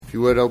If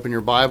you would open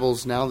your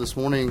Bibles now this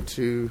morning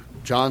to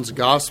John's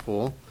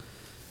Gospel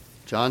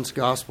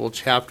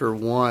chapter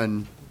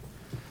 1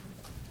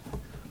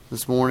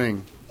 this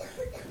morning.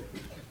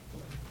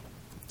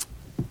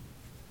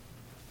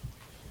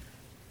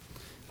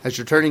 As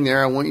you're turning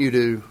there, I want you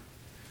to,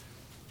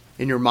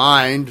 in your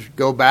mind,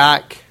 go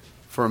back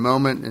for a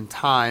moment in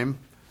time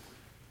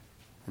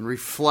and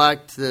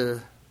reflect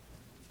a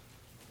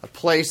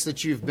place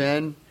that you've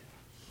been,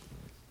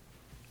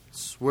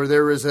 where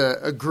there was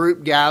a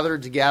group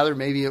gathered together.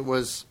 Maybe it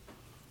was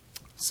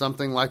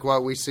something like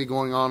what we see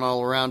going on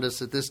all around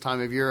us at this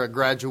time of year, a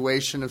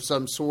graduation of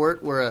some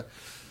sort, where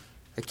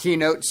a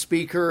keynote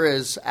speaker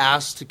is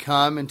asked to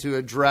come and to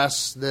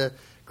address the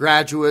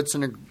graduates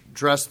and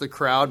address the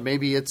crowd.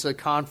 Maybe it's a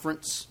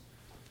conference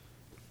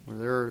where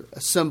they're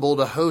assembled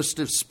a host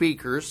of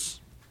speakers.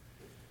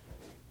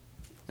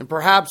 And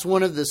perhaps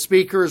one of the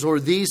speakers, or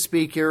the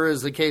speaker,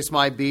 as the case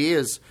might be,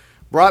 is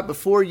brought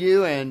before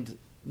you, and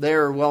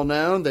they're well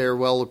known, they're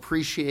well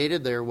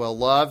appreciated, they're well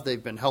loved,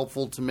 they've been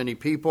helpful to many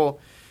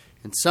people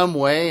in some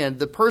way. And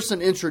the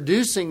person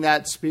introducing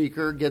that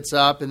speaker gets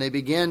up and they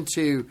begin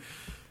to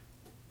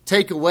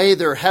take away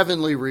their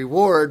heavenly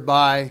reward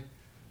by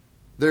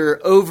their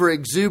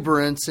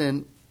overexuberance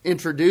in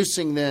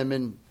introducing them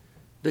and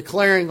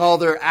declaring all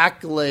their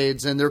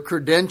accolades and their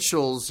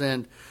credentials.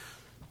 And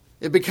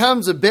it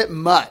becomes a bit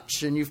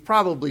much, and you've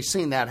probably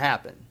seen that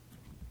happen.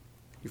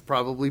 You've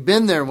probably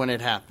been there when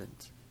it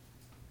happened.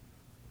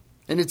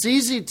 And it's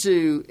easy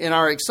to, in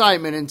our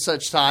excitement in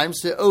such times,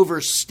 to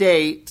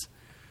overstate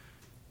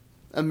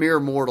a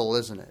mere mortal,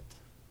 isn't it?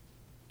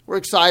 We're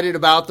excited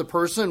about the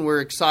person.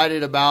 We're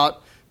excited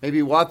about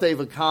maybe what they've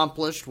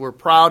accomplished. We're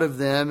proud of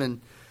them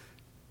and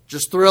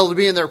just thrilled to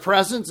be in their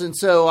presence. And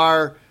so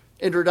our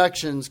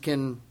introductions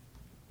can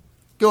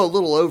go a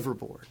little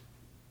overboard.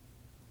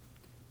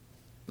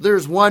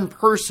 There's one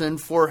person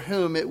for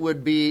whom it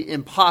would be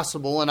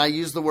impossible, and I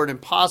use the word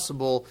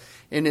impossible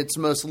in its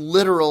most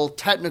literal,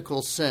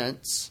 technical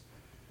sense.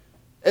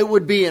 It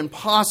would be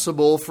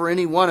impossible for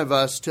any one of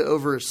us to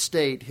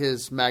overstate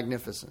his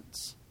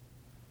magnificence.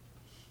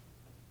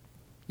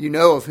 You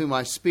know of whom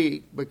I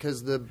speak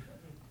because the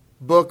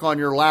book on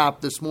your lap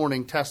this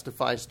morning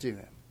testifies to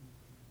him.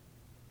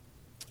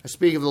 I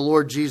speak of the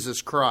Lord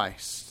Jesus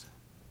Christ.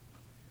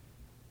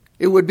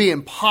 It would be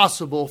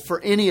impossible for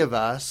any of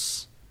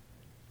us,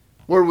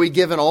 were we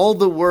given all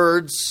the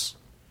words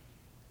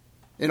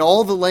in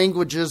all the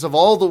languages of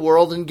all the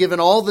world and given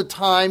all the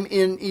time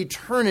in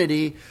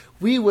eternity,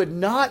 we would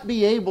not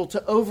be able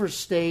to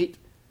overstate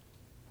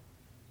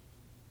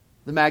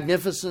the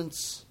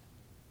magnificence,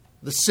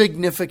 the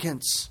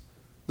significance,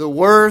 the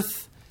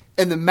worth,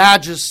 and the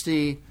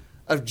majesty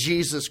of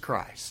Jesus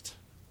Christ.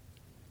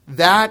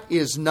 That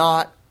is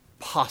not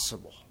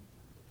possible.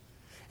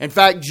 In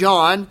fact,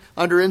 John,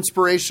 under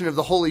inspiration of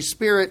the Holy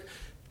Spirit,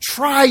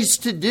 tries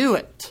to do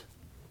it,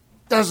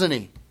 doesn't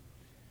he?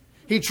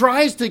 He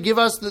tries to give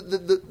us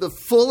the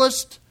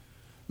fullest,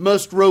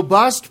 most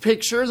robust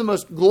picture, the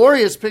most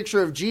glorious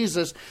picture of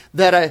Jesus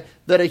that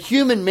a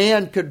human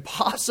man could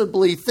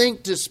possibly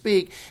think to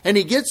speak. And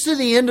he gets to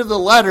the end of the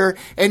letter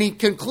and he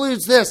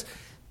concludes this: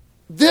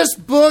 this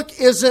book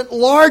isn't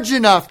large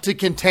enough to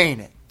contain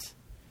it.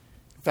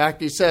 In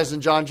fact, he says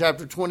in John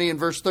chapter 20 and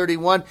verse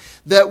 31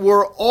 that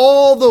were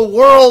all the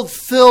world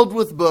filled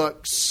with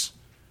books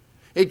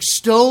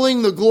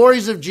extolling the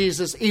glories of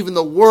Jesus, even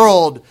the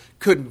world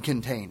couldn't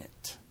contain it.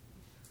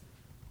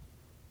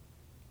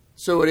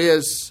 So it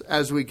is,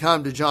 as we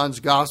come to John's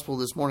Gospel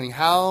this morning,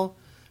 how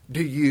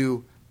do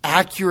you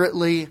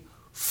accurately,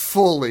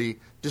 fully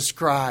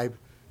describe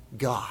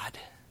God?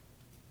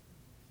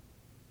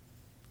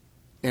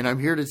 And I'm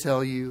here to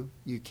tell you,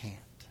 you can't.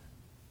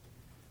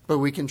 But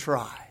we can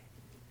try.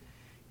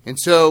 And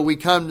so we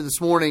come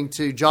this morning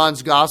to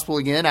John's Gospel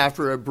again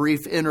after a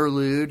brief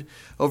interlude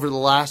over the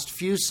last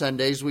few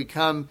Sundays. We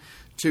come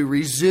to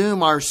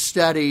resume our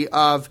study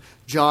of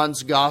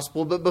John's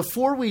Gospel. But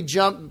before we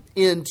jump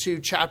into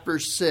chapter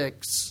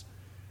 6,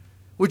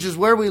 which is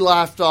where we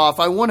left off,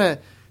 I want to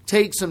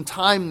take some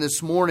time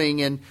this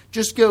morning and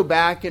just go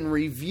back and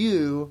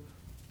review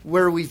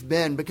where we've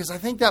been, because I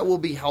think that will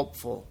be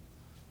helpful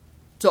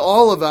to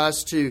all of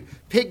us to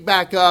pick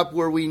back up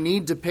where we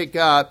need to pick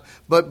up.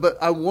 But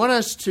I want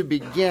us to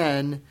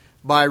begin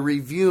by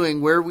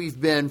reviewing where we've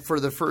been for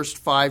the first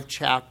 5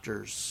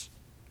 chapters.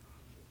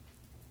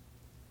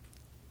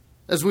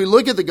 As we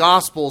look at the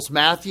Gospels,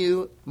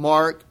 Matthew,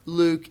 Mark,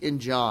 Luke, and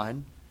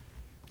John,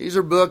 these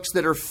are books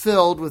that are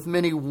filled with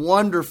many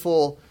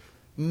wonderful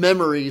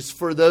memories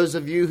for those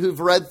of you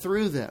who've read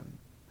through them.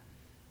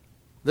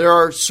 There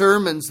are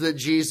sermons that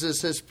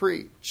Jesus has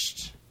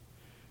preached.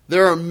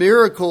 There are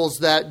miracles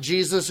that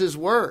Jesus has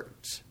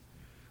worked.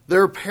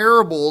 There are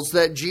parables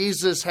that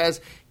Jesus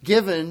has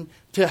given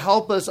to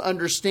help us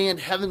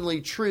understand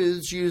heavenly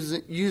truths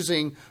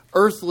using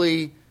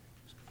earthly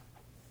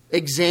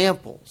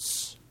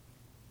examples.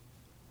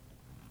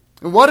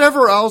 And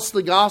whatever else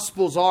the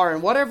Gospels are,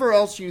 and whatever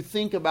else you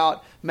think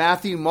about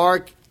Matthew,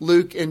 Mark,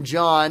 Luke, and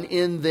John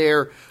in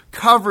their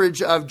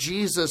coverage of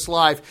Jesus'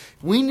 life,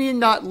 we need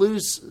not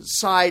lose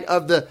sight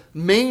of the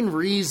main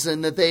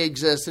reason that they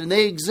exist. And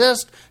they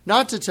exist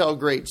not to tell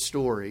great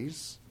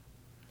stories,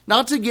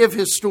 not to give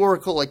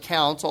historical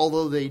accounts,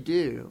 although they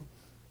do.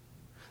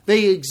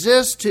 They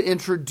exist to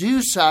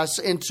introduce us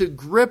and to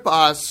grip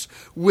us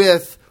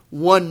with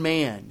one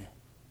man,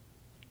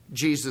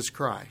 Jesus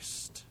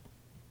Christ.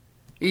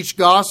 Each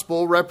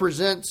gospel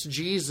represents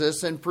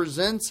Jesus and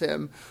presents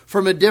him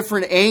from a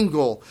different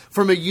angle,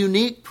 from a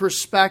unique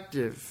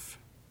perspective.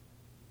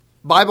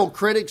 Bible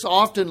critics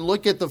often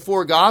look at the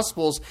four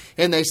gospels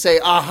and they say,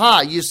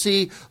 aha, you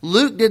see,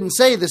 Luke didn't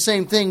say the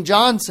same thing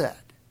John said.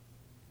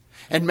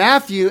 And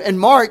Matthew and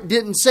Mark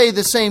didn't say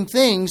the same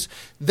things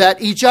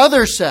that each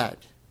other said.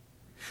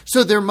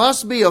 So there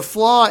must be a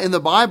flaw in the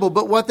Bible,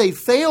 but what they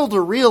fail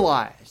to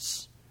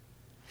realize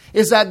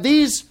is that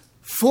these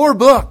four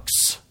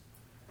books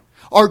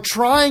are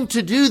trying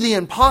to do the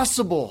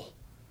impossible,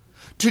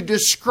 to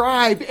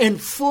describe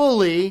and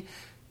fully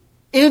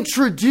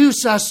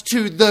introduce us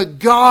to the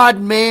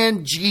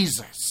God-man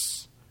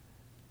Jesus,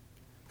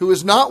 who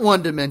is not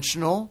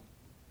one-dimensional,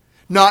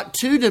 not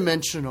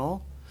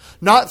two-dimensional,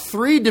 not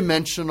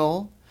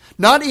three-dimensional,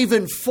 not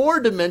even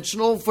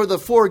four-dimensional for the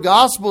four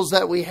Gospels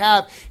that we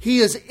have. He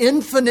is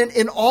infinite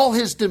in all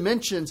his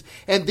dimensions.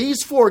 And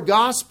these four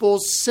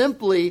Gospels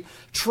simply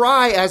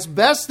try as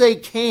best they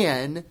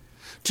can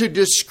to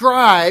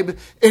describe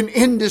an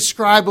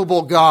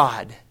indescribable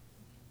God.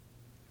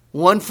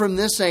 One from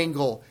this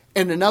angle,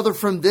 and another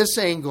from this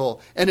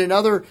angle, and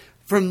another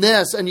from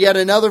this, and yet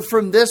another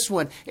from this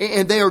one.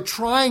 And they are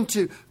trying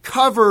to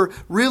cover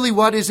really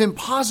what is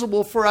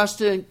impossible for us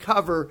to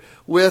cover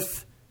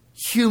with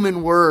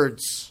human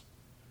words,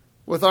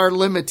 with our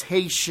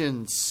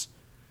limitations.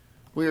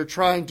 We are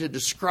trying to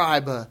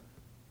describe a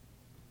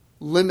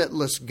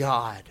limitless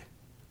God.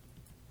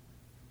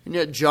 And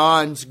yet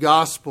John's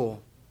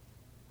gospel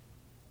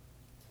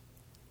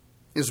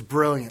is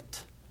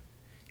brilliant.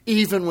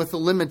 Even with the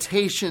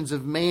limitations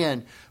of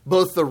man,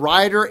 both the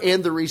writer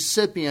and the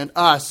recipient,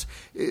 us,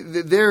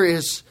 there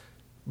is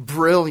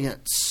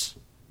brilliance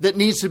that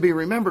needs to be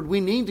remembered. We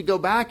need to go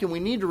back and we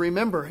need to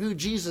remember who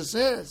Jesus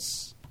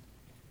is.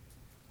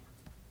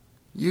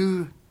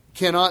 You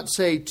cannot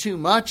say too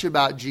much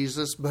about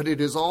Jesus, but it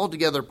is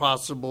altogether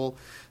possible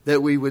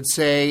that we would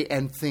say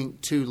and think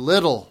too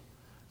little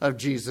of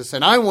Jesus.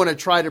 And I want to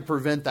try to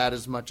prevent that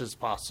as much as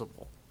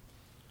possible.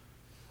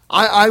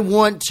 I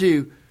want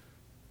to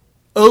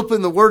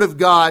open the Word of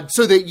God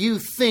so that you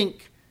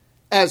think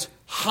as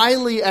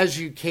highly as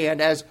you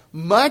can, as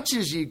much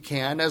as you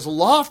can, as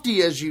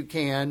lofty as you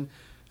can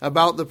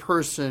about the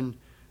person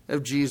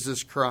of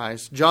Jesus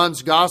Christ.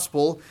 John's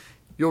Gospel,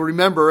 you'll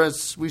remember,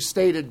 as we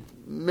stated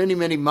many,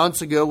 many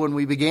months ago when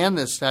we began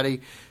this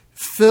study,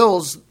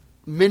 fills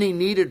many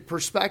needed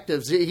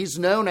perspectives. He's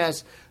known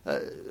as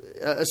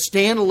a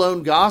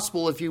standalone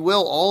gospel, if you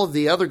will. All of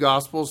the other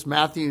Gospels,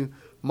 Matthew,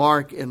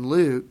 Mark, and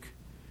Luke,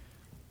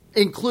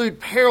 include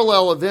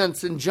parallel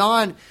events. And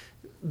John,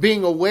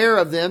 being aware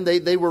of them,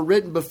 they were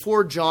written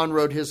before John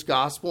wrote his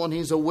gospel, and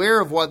he's aware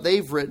of what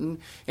they've written.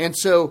 And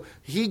so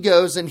he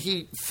goes and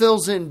he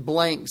fills in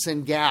blanks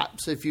and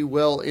gaps, if you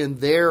will, in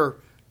their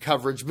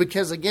coverage.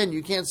 Because again,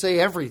 you can't say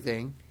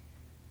everything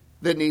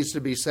that needs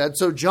to be said.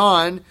 So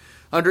John,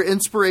 under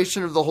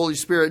inspiration of the Holy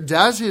Spirit,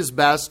 does his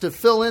best to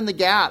fill in the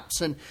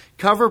gaps and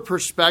cover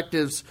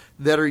perspectives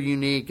that are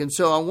unique. And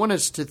so I want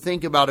us to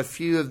think about a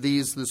few of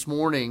these this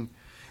morning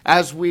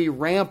as we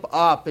ramp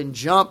up and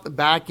jump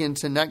back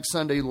into next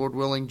Sunday, Lord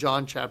willing,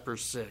 John chapter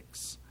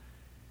 6,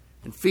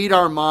 and feed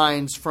our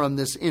minds from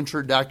this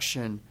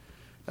introduction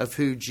of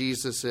who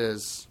Jesus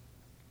is.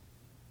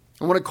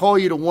 I want to call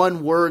you to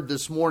one word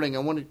this morning. I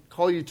want to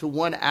call you to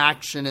one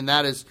action, and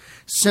that is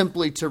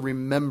simply to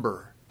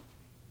remember.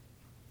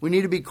 We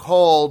need to be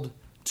called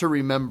to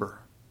remember.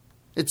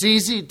 It's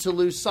easy to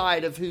lose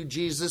sight of who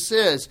Jesus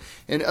is,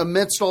 and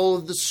amidst all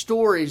of the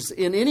stories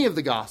in any of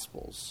the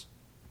Gospels,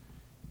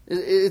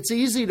 it's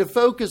easy to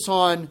focus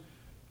on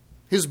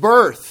his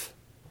birth.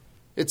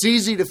 It's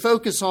easy to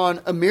focus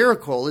on a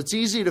miracle. It's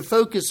easy to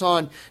focus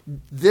on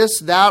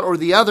this, that, or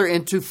the other,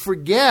 and to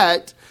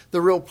forget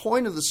the real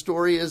point of the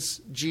story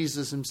is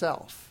Jesus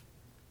himself.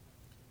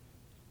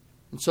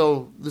 And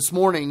so this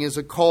morning is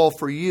a call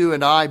for you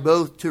and I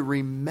both to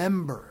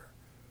remember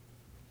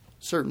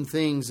certain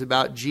things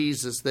about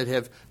Jesus that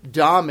have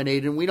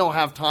dominated. And we don't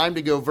have time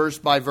to go verse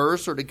by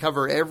verse or to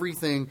cover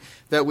everything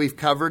that we've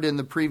covered in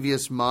the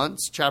previous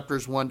months,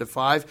 chapters 1 to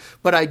 5.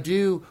 But I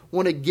do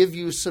want to give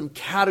you some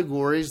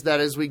categories that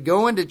as we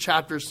go into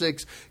chapter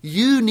 6,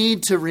 you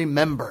need to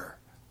remember.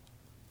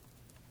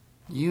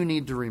 You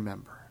need to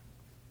remember.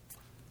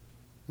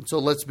 And so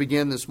let's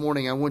begin this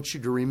morning. I want you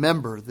to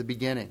remember the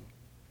beginning.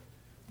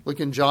 Look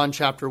in John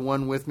chapter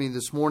 1 with me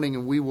this morning,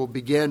 and we will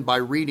begin by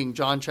reading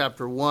John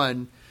chapter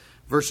 1,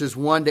 verses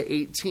 1 to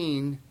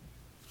 18,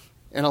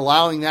 and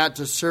allowing that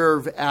to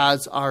serve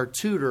as our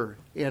tutor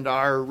and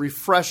our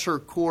refresher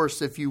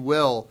course, if you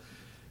will,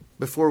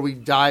 before we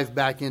dive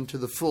back into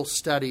the full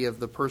study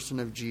of the person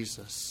of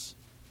Jesus.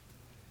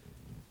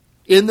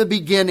 In the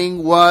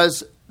beginning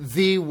was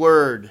the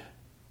Word.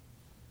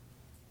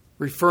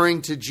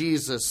 Referring to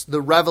Jesus,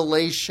 the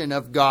revelation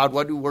of God.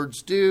 What do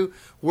words do?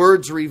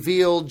 Words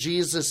reveal.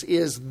 Jesus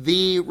is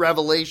the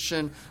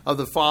revelation of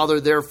the Father.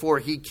 Therefore,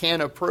 he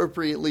can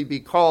appropriately be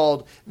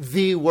called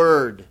the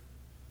Word.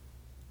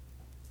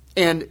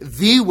 And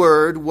the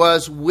Word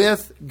was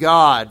with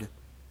God,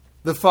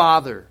 the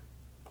Father,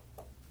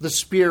 the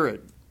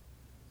Spirit.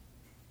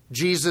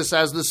 Jesus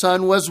as the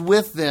Son was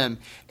with them.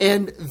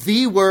 And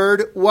the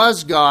Word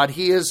was God.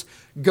 He is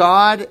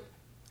God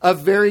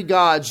of very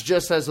gods,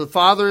 just as the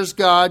Father is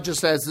God,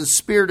 just as the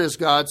Spirit is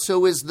God,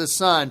 so is the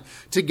Son.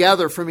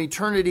 Together from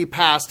eternity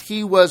past,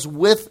 he was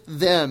with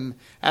them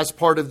as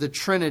part of the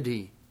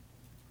Trinity.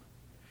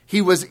 He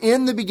was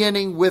in the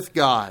beginning with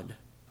God.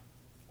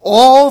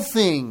 All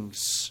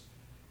things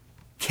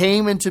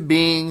came into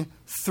being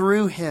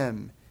through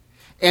him.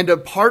 And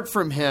apart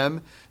from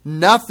him,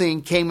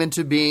 nothing came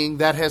into being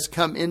that has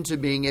come into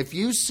being. If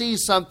you see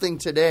something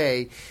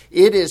today,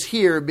 it is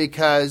here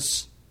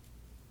because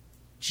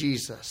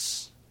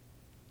Jesus.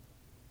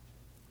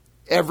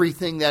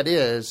 Everything that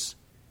is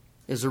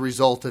a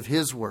result of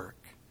his work.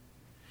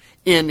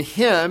 In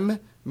him,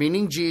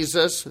 meaning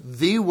Jesus,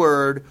 the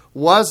Word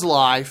was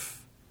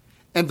life,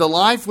 and the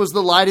life was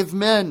the light of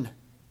men.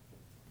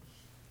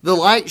 The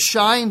light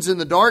shines in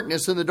the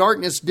darkness, and the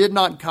darkness did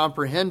not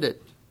comprehend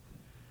it.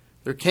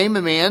 There came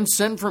a man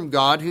sent from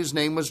God whose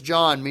name was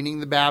John, meaning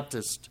the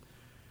Baptist.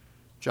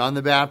 John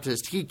the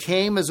Baptist. He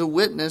came as a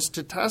witness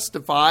to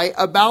testify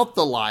about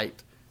the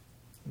light,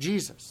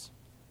 Jesus,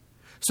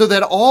 so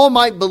that all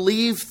might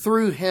believe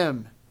through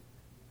him.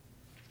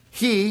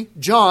 He,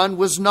 John,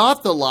 was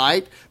not the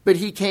light, but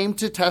he came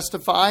to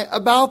testify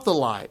about the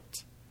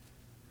light.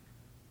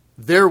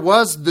 There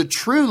was the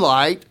true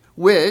light,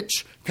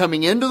 which,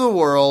 coming into the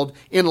world,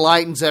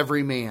 enlightens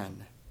every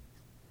man.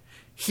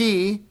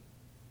 He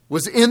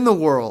was in the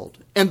world,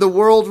 and the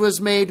world was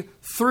made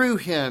through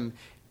him,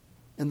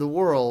 and the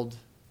world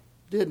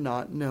did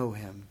not know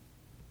him.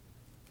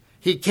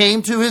 He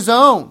came to his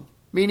own,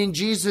 meaning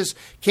Jesus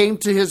came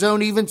to his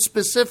own even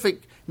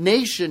specific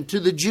nation, to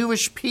the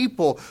Jewish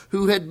people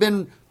who had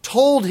been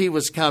told he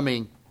was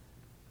coming.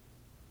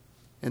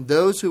 And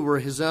those who were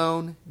his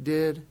own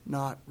did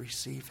not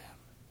receive him.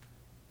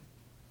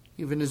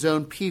 Even his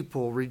own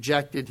people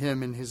rejected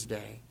him in his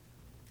day.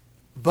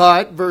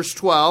 But, verse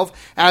 12,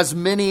 as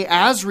many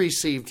as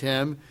received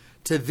him,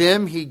 to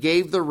them he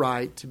gave the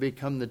right to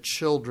become the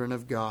children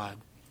of God,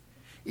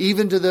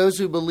 even to those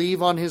who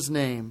believe on his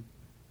name,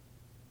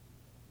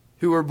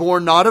 who were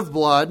born not of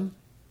blood,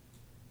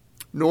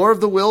 nor of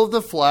the will of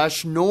the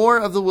flesh, nor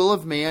of the will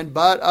of man,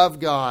 but of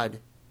God.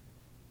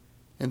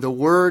 And the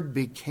Word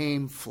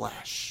became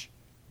flesh,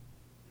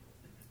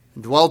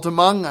 and dwelt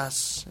among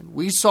us. And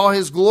we saw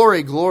his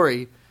glory,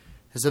 glory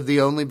as of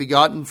the only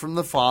begotten from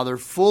the Father,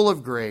 full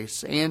of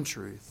grace and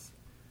truth.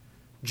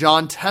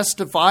 John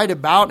testified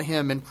about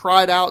him and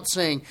cried out,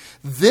 saying,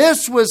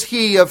 "This was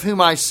he of whom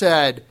I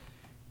said,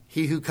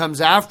 he who comes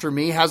after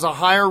me has a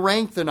higher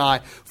rank than I,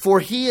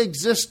 for he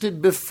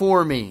existed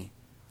before me.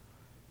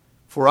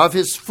 For of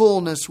his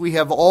fullness we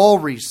have all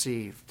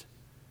received,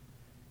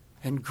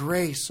 and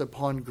grace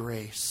upon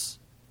grace.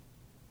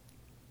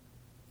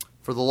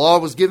 For the law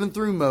was given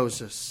through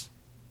Moses.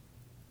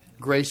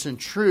 Grace and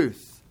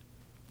truth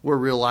were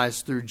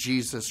realized through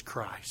Jesus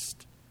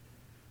Christ.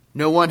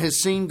 No one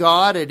has seen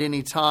God at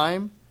any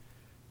time.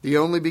 The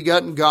only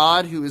begotten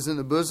God who is in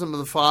the bosom of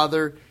the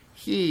Father,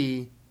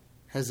 he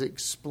has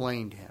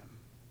explained him."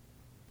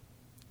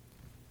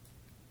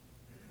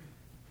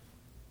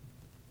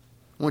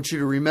 I want you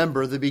to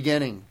remember the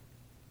beginning.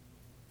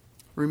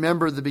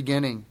 Remember the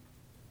beginning.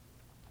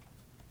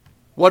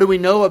 What do we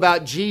know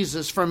about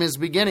Jesus from his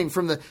beginning,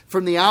 from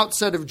the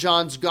outset of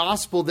John's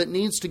gospel that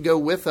needs to go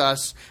with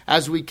us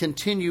as we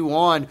continue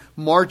on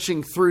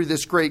marching through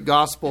this great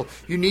gospel?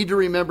 You need to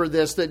remember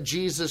this, that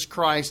Jesus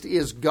Christ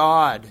is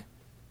God,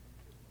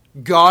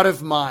 God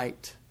of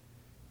might,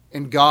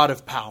 and God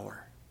of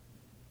power.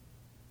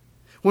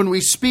 When we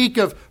speak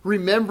of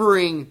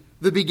remembering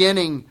the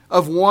beginning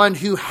of one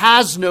who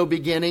has no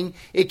beginning,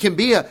 it can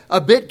be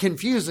a bit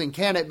confusing,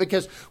 can it?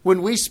 Because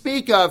when we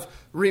speak of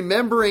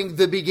remembering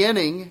the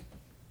beginning,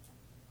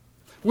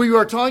 we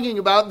are talking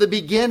about the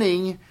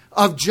beginning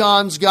of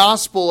John's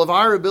gospel, of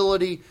our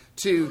ability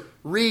to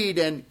read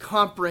and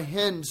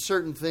comprehend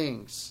certain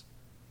things.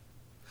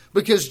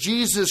 Because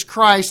Jesus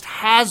Christ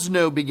has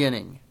no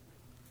beginning.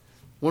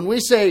 When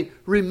we say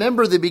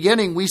remember the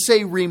beginning, we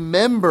say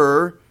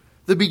remember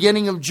the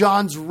beginning of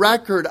John's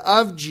record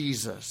of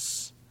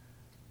Jesus.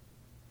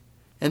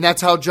 And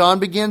that's how John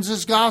begins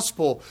his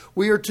gospel.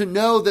 We are to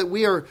know that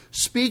we are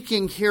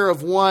speaking here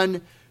of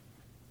one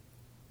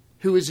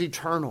who is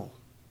eternal.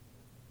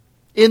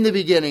 In the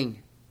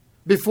beginning,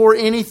 before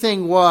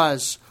anything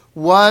was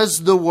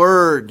the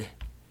Word.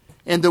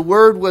 And the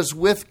Word was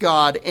with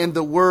God, and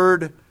the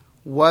Word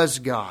was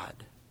God.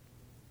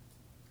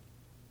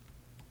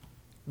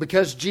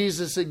 Because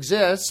Jesus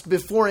exists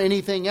before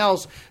anything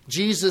else,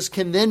 Jesus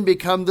can then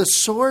become the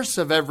source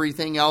of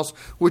everything else,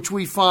 which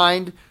we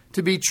find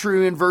to be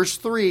true in verse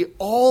 3.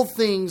 All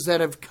things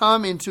that have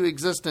come into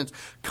existence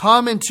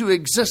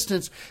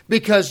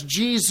because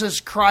Jesus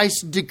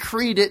Christ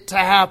decreed it to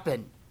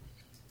happen.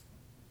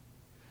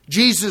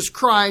 Jesus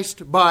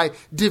Christ, by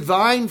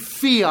divine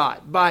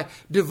fiat, by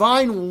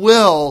divine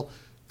will,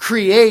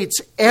 creates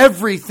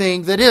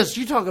everything that is.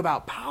 You talk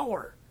about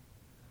power.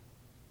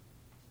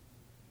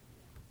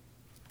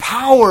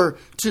 Power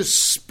to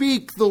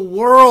speak the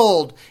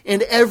world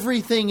and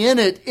everything in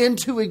it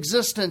into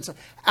existence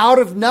out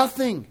of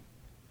nothing.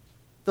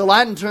 The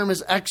Latin term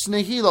is ex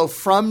nihilo,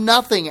 from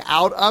nothing,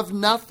 out of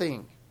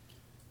nothing.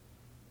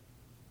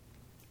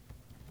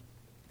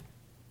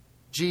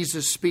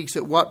 Jesus speaks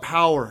at what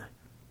power?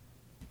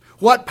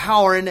 What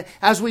power? And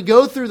as we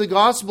go through the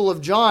Gospel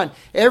of John,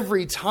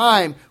 every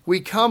time we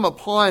come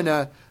upon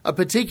a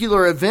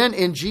particular event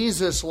in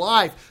Jesus'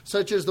 life,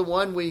 such as the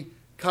one we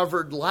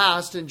covered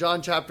last in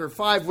John chapter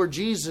 5, where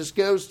Jesus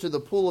goes to the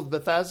pool of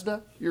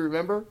Bethesda, you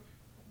remember?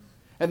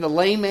 And the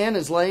lame man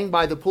is laying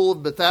by the pool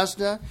of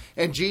Bethesda,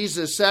 and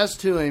Jesus says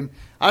to him,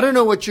 I don't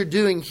know what you're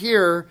doing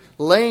here,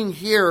 laying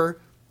here,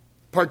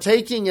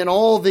 partaking in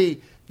all the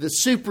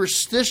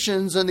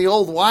superstitions and the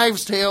old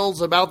wives'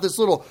 tales about this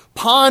little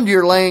pond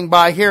you're laying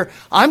by here.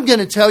 I'm going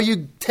to tell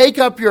you, take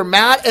up your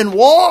mat and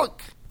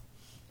walk.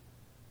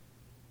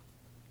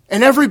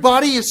 And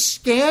everybody is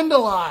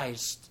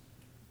scandalized.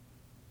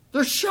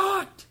 They're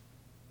shocked.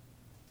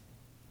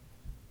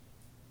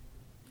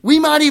 We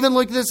might even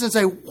look at this and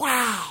say,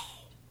 wow,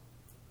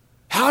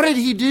 how did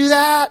he do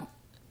that?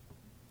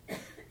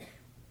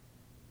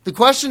 The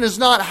question is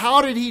not,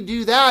 how did he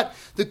do that?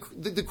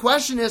 The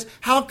question is,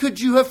 how could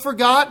you have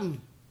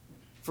forgotten?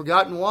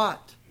 Forgotten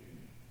what?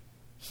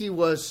 He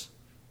was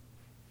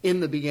in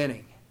the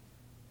beginning.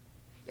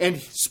 And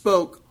he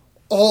spoke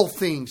all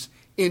things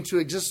into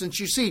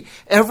existence. You see,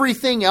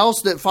 everything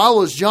else that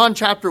follows John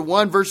chapter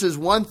 1, verses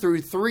 1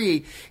 through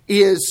 3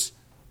 is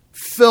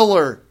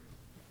filler.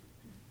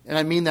 And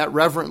I mean that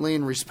reverently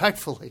and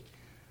respectfully.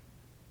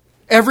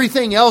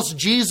 Everything else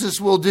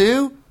Jesus will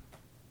do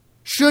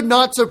should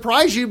not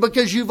surprise you,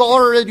 because you've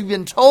already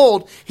been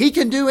told he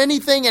can do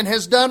anything and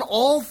has done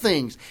all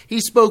things. He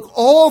spoke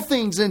all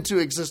things into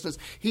existence.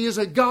 He is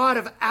a God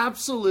of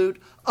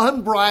absolute,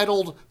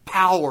 unbridled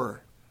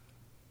power.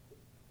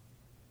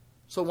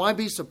 So why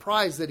be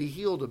surprised that he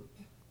healed a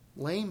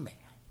lame man?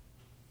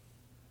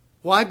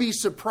 Why be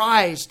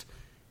surprised,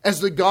 as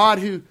the God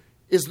who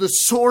is the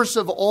source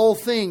of all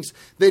things,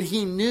 that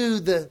he knew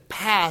the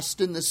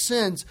past and the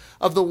sins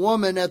of the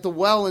woman at the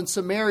well in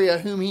Samaria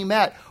whom he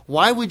met?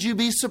 Why would you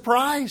be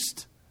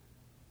surprised?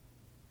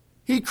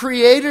 He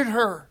created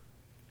her.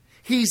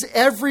 He's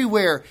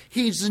everywhere.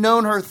 He's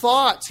known her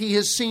thoughts. He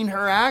has seen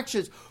her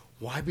actions.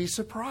 Why be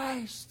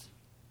surprised?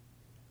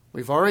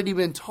 We've already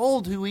been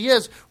told who he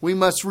is. We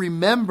must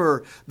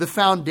remember the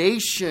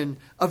foundation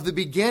of the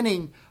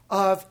beginning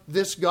of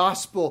this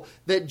gospel,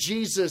 that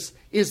Jesus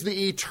is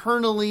the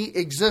eternally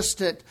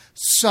existent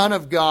Son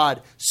of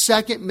God,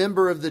 second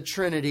member of the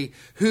Trinity,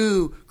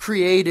 who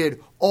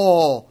created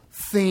all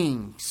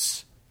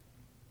things.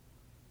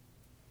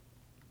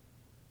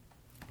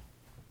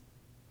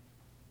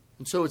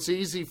 And so it's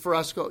easy for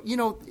us to go,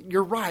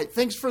 you're right.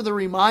 Thanks for the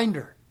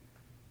reminder.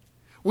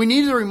 We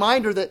need the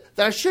reminder that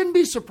I shouldn't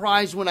be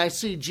surprised when I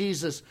see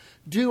Jesus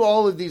do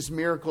all of these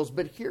miracles.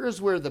 But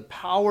here's where the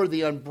power,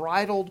 the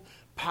unbridled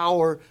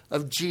power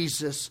of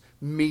Jesus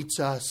meets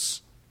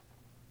us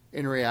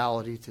in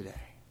reality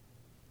today.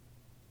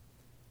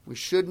 We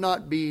should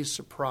not be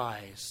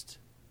surprised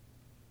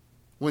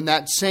when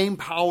that same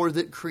power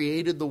that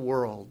created the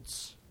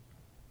worlds,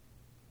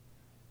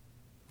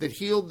 that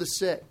healed the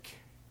sick,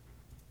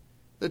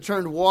 that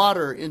turned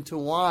water into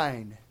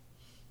wine,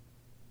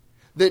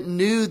 that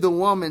knew the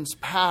woman's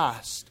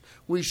past,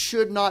 we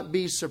should not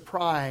be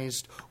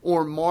surprised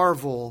or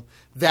marvel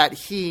that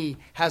he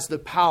has the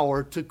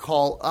power to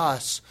call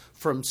us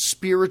from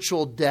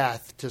spiritual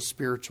death to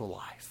spiritual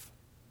life.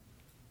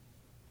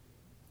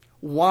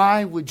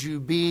 Why would you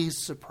be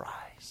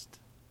surprised?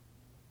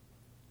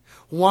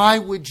 Why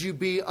would you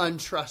be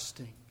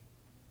untrusting?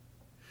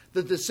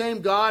 That the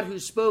same God who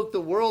spoke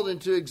the world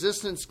into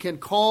existence can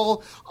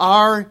call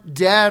our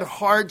dead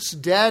hearts,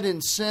 dead in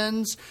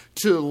sins,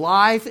 to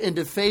life and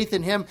to faith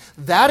in him.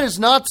 That is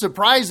not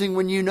surprising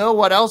when you know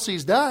what else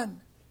he's done.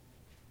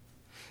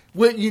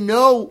 When you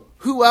know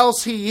who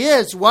else he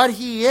is, what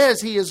he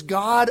is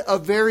God, a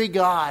very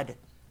God.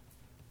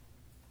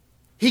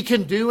 He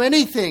can do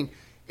anything.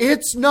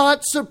 It's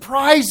not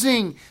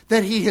surprising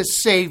that he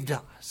has saved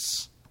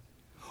us,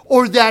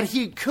 or that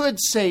he could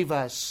save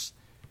us.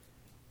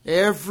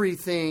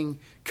 Everything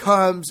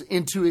comes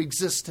into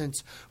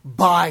existence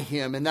by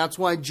him. And that's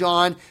why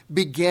John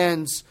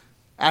begins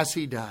as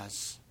he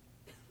does.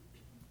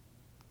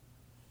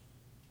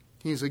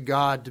 He's a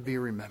God to be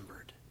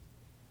remembered.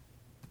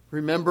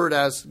 Remembered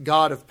as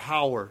God of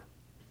power,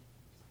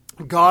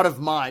 God of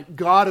might,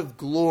 God of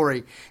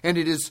glory. And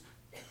it is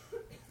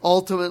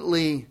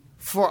ultimately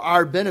for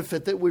our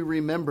benefit that we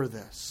remember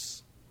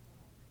this.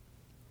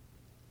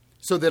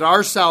 So that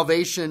our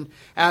salvation,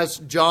 as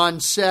John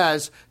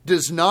says,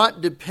 does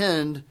not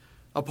depend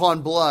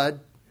upon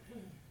blood,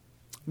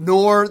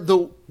 nor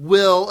the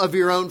will of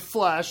your own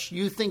flesh,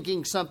 you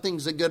thinking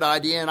something's a good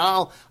idea and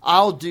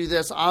I'll do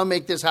this, I'll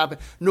make this happen,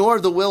 nor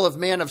the will of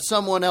man, of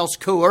someone else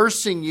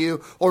coercing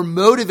you or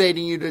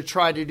motivating you to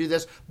try to do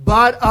this,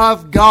 but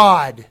of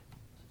God.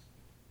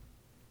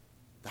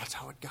 That's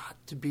how it got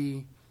to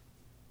be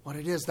what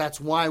it is. That's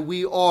why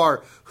we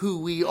are who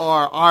we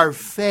are. Our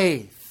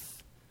faith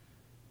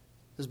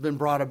has been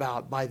brought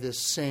about by this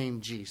same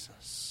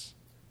Jesus,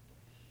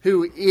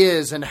 who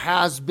is and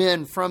has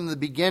been from the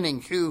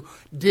beginning, who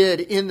did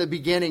in the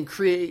beginning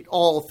create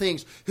all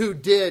things, who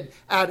did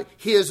at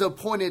His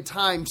appointed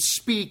time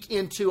speak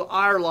into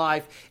our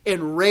life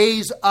and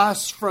raise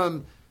us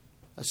from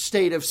a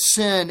state of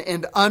sin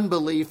and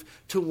unbelief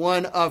to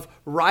one of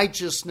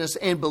righteousness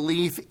and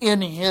belief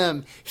in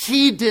Him.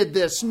 He did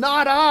this,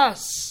 not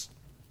us.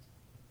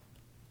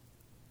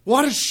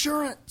 What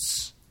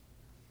assurance!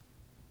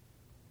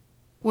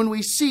 When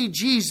we see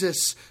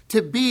Jesus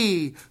to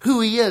be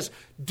who He is,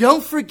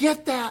 don't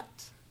forget that,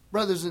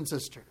 brothers and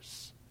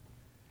sisters.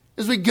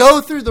 As we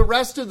go through the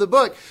rest of the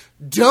book,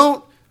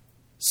 don't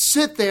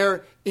sit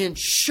there in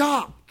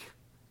shock.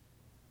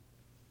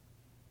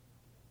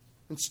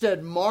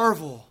 Instead,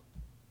 marvel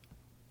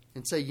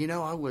and say,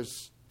 I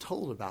was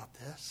told about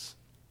this.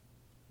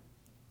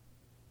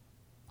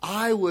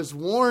 I was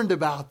warned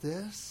about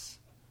this.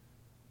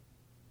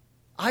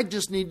 I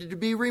just needed to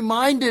be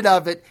reminded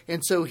of it.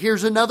 And so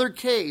here's another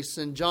case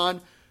in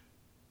John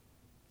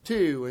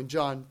 2 and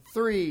John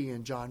 3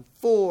 and John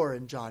 4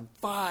 and John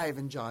 5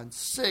 and John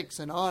 6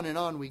 and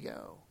on we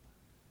go.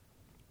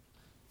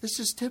 This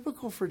is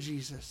typical for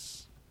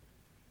Jesus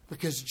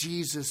because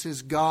Jesus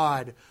is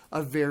God,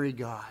 a very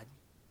God,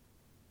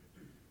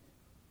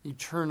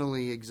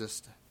 eternally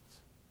existent.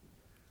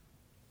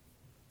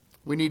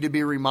 We need to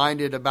be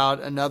reminded about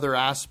another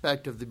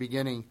aspect of the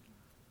beginning.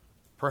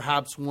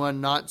 Perhaps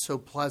one not so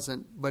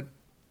pleasant, but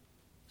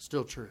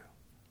still true.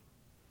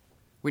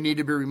 We need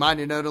to be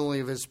reminded not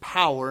only of His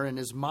power and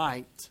His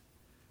might,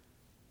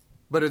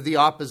 but of the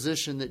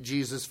opposition that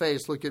Jesus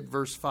faced. Look at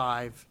verse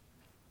 5.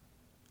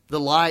 The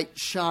light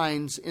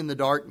shines in the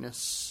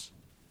darkness,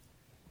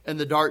 and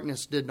the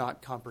darkness did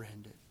not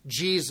comprehend it.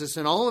 Jesus,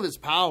 in all of His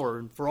power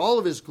and for all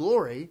of His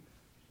glory,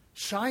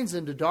 shines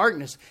into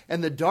darkness.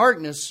 And the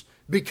darkness,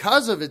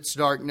 because of its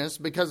darkness,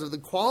 because of the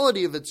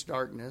quality of its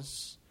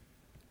darkness,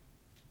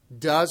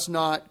 does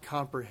not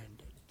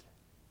comprehend it.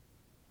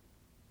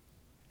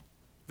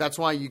 That's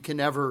why you can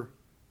never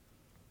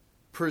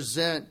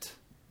present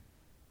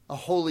a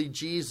holy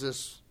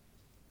Jesus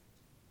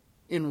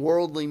in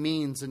worldly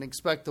means and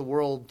expect the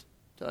world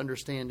to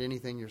understand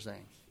anything you're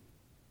saying.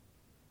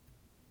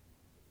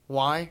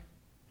 Why?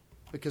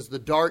 Because the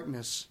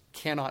darkness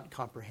cannot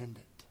comprehend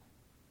it.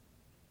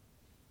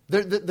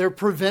 They're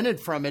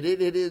prevented from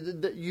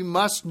it. You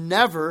must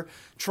never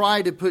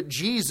try to put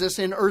Jesus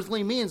in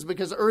earthly means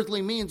because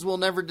earthly means will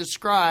never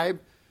describe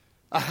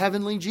a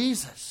heavenly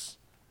Jesus.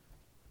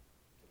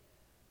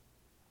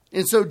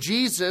 And so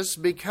Jesus,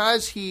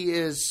 because He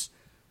is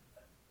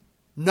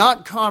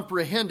not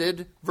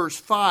comprehended, verse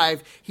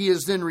 5, He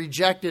is then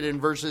rejected in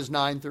verses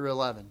 9 through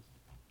 11.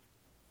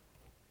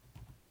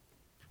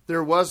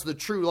 There was the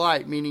true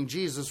light, meaning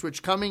Jesus,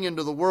 which coming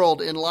into the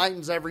world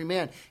enlightens every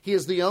man. He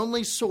is the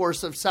only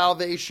source of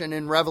salvation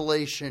and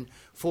revelation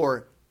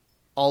for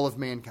all of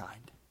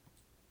mankind.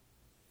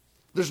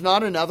 There's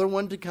not another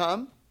one to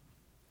come.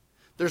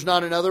 There's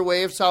not another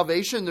way of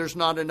salvation. There's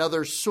not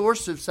another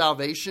source of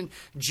salvation.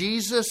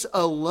 Jesus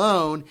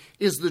alone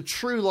is the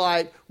true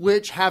light,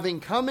 which having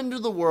come into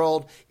the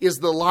world is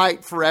the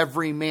light for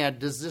every man.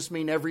 Does this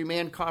mean every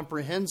man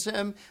comprehends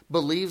Him,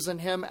 believes in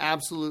Him?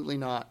 Absolutely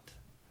not.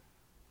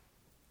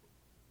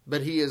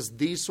 But He is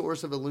the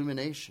source of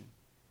illumination.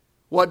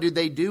 What did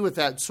they do with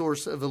that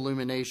source of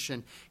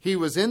illumination? He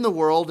was in the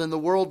world, and the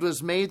world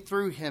was made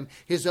through Him.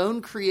 His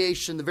own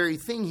creation, the very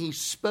thing He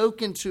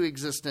spoke into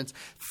existence.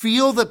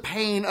 Feel the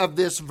pain of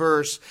this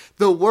verse.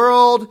 The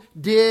world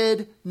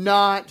did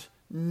not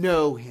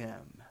know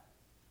Him.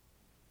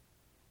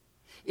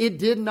 It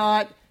did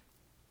not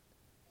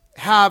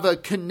have a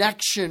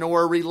connection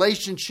or a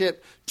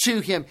relationship to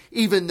Him,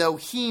 even though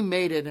He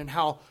made it. And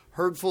how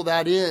hurtful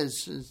that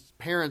is. As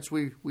parents,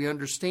 we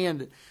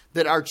understand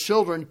that our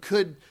children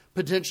could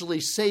potentially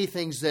say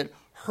things that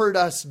hurt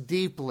us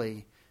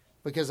deeply.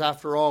 Because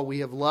after all, we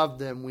have loved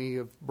them. We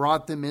have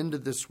brought them into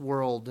this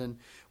world. And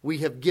we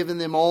have given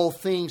them all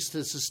things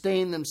to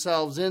sustain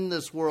themselves in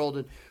this world.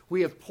 And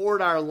we have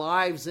poured our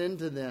lives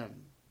into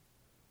them.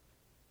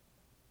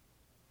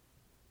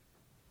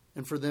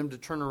 And for them to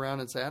turn around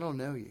and say, I don't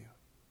know you.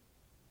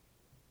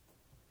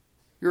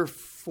 You're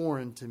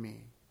foreign to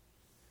me.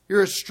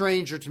 You're a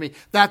stranger to me.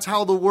 That's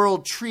how the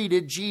world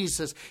treated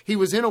Jesus. He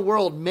was in a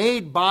world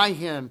made by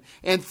Him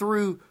and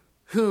through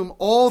whom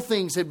all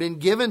things had been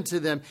given to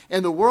them.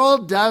 And the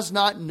world does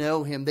not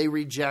know Him. They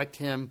reject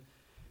Him.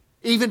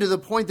 Even to the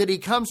point that he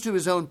comes to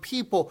his own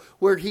people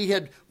where he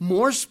had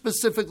more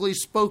specifically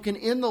spoken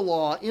in the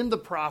law, in the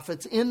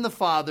prophets, in the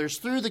fathers,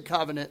 through the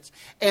covenants,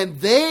 and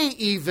they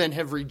even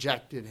have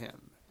rejected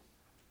him.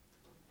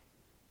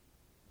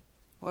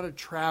 What a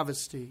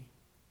travesty.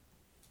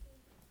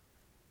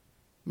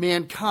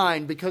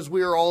 Mankind, because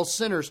we are all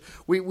sinners,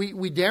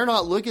 we dare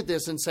not look at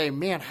this and say,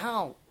 man,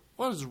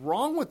 what is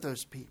wrong with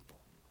those people?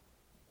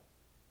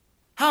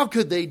 How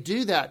could they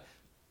do that?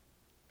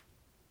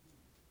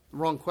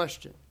 Wrong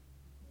question.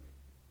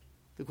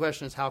 The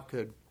question is, how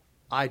could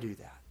I do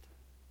that?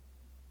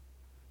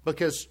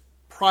 Because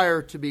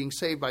prior to being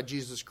saved by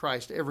Jesus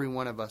Christ, every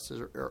one of us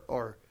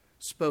are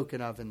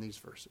spoken of in these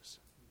verses.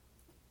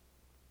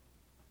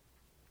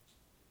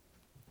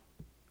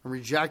 A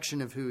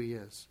rejection of who he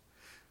is.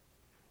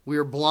 We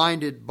are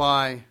blinded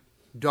by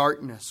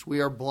darkness.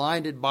 We are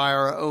blinded by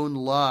our own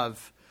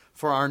love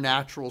for our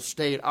natural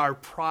state. Our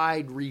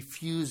pride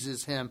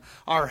refuses him.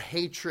 Our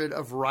hatred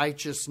of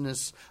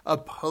righteousness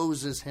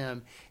opposes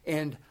him.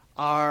 And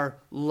our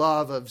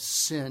love of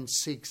sin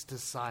seeks to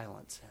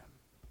silence him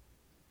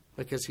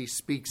because he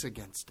speaks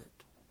against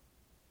it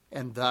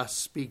and thus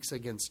speaks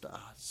against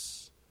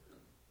us.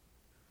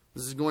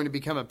 This is going to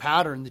become a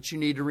pattern that you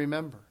need to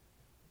remember.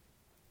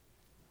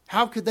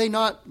 How could they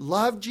not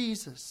love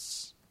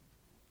Jesus?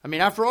 I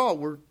mean, after all,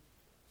 we're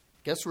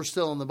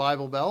still in the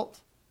Bible Belt.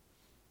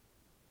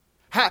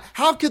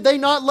 How could they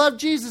not love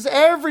Jesus?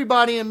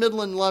 Everybody in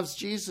Midland loves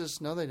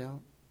Jesus. No, they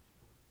don't.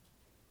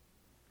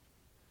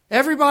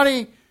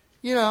 Everybody,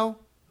 in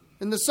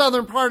the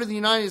southern part of the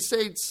United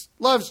States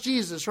loves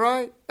Jesus,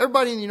 right?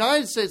 Everybody in the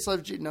United States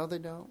loves Jesus. No, they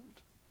don't.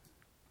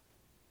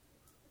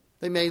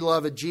 They may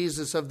love a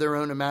Jesus of their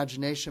own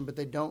imagination, but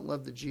they don't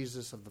love the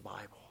Jesus of the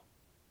Bible.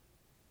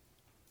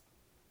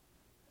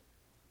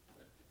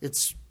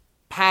 It's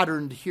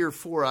patterned here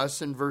for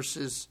us in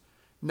verses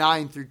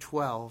 9 through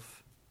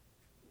 12.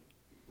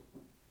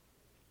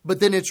 But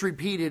then it's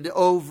repeated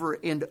over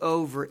and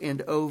over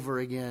and over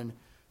again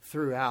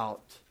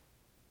throughout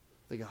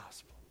the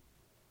gospel.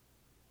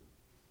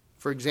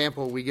 For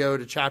example, we go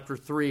to chapter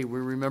 3. We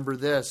remember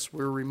this.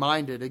 We're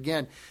reminded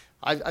again.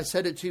 I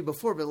said it to you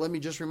before, but let me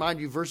just remind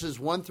you, verses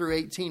 1 through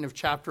 18 of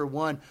chapter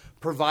 1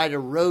 provide a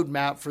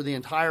roadmap for the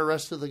entire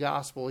rest of the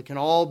gospel. It can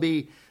all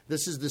be,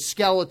 this is the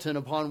skeleton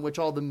upon which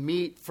all the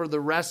meat for the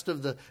rest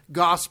of the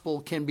gospel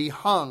can be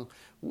hung.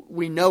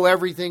 We know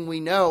everything we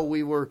know.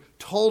 We were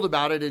told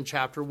about it in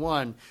chapter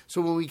 1.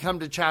 So when we come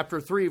to chapter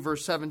 3,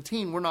 verse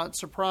 17, we're not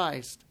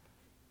surprised.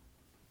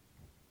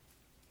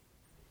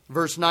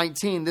 Verse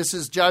 19, this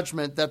is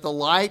judgment, that the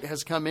light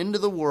has come into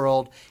the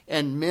world,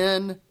 and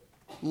men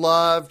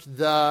loved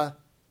the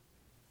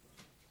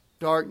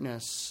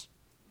darkness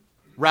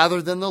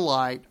rather than the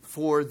light,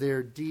 for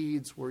their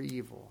deeds were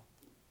evil.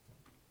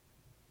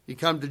 You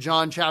come to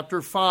John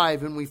chapter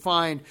 5, and we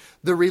find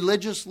the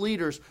religious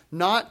leaders,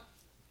 not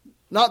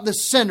the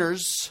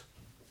sinners,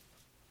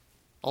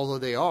 although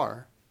they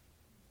are,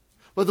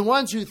 but the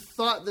ones who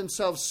thought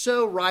themselves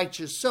so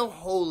righteous, so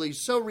holy,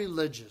 so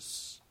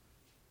religious,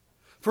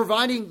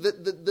 providing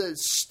the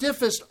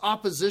stiffest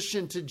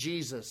opposition to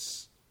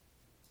Jesus.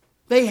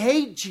 They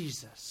hate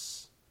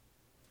Jesus.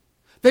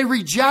 They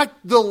reject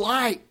the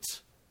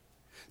light.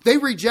 They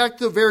reject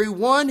the very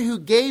one who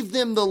gave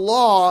them the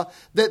law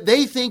that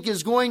they think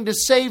is going to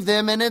save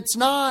them, and it's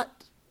not.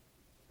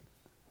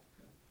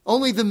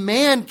 Only the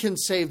man can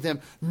save them,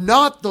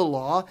 not the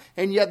law.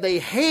 And yet they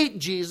hate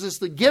Jesus,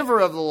 the giver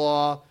of the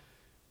law,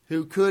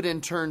 who could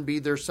in turn be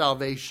their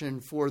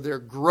salvation for their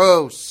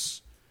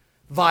gross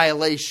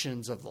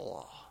violations of the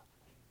law.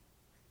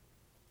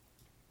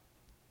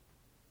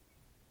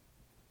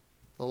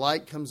 The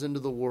light comes into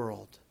the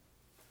world.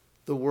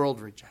 The world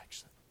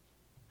rejects it.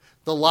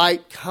 The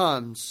light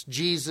comes,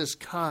 Jesus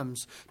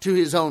comes to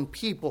his own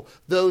people,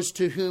 those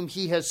to whom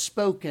he has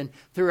spoken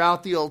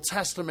throughout the Old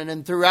Testament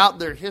and throughout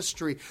their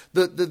history.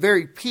 The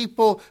very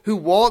people who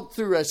walked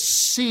through a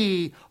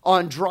sea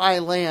on dry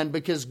land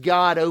because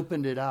God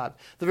opened it up.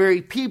 The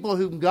very people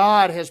whom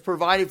God has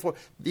provided for,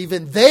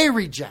 even they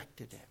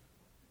rejected him.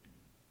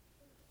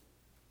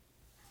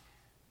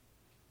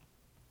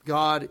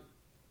 God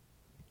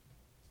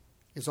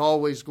is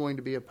always going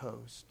to be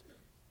opposed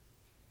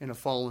in a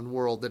fallen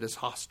world that is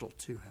hostile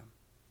to him.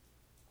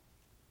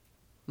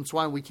 That's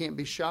why we can't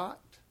be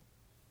shocked.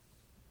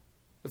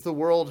 If the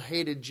world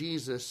hated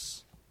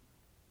Jesus,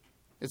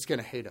 it's going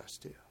to hate us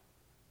too.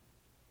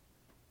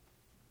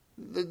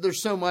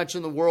 There's so much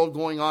in the world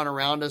going on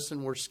around us,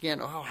 and we're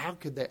scanned. Oh, how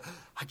could they?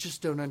 I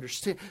just don't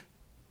understand.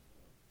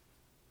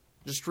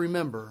 Just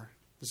remember,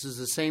 this is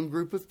the same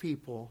group of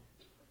people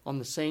on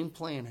the same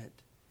planet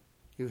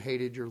who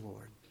hated your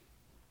Lord.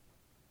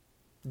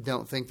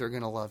 Don't think they're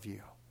going to love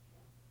you.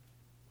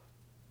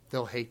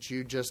 They'll hate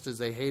you just as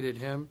they hated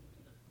him.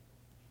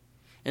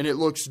 And it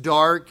looks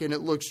dark and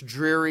it looks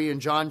dreary in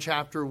John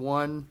chapter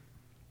 1.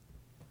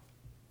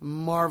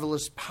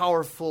 Marvelous,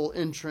 powerful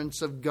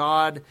entrance of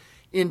God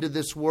into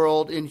this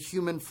world in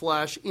human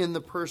flesh, in the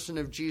person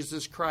of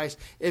Jesus Christ,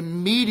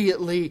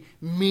 immediately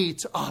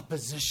meets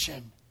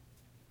opposition.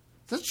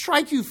 Does that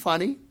strike you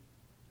funny?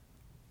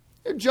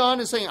 John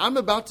is saying, I'm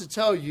about to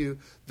tell you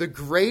the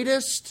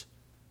greatest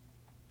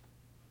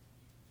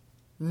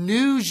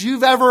news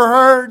you've ever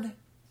heard.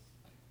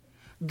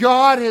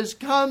 God has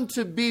come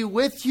to be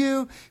with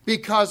you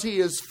because He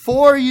is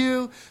for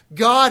you.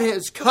 God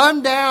has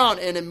come down.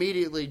 And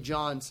immediately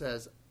John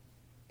says,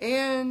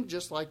 and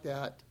just like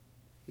that,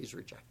 he's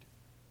rejected.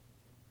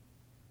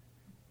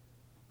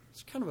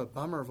 It's kind of a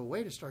bummer of a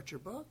way to start your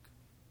book.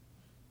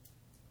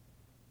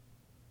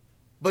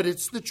 But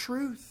it's the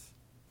truth.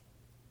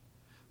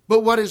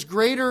 But what is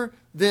greater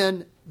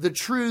than the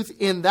truth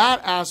in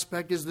that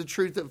aspect is the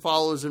truth that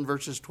follows in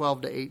verses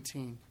 12 to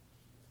 18.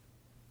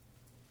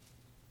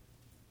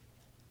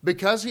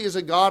 Because He is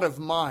a God of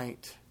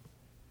might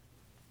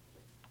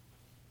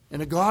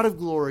and a God of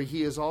glory,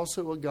 He is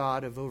also a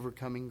God of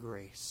overcoming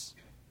grace.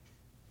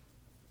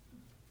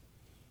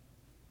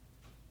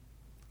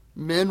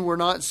 Men were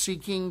not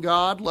seeking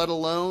God, let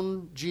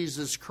alone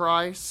Jesus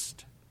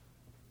Christ.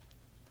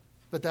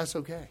 But that's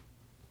okay.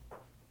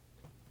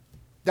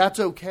 That's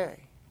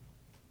okay.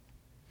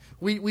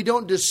 We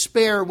don't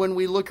despair when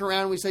we look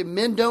around and we say,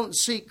 men don't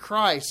seek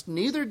Christ.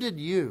 Neither did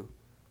you.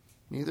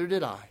 Neither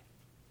did I.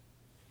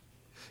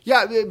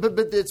 Yeah, but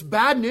it's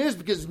bad news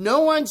because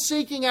no one's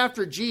seeking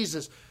after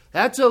Jesus.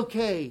 That's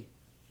okay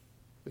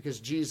because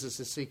Jesus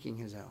is seeking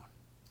His own.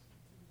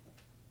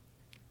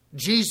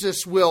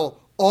 Jesus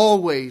will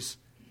always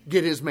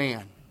get His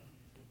man.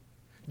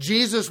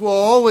 Jesus will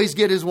always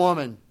get His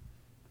woman.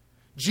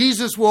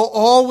 Jesus will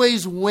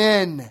always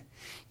win.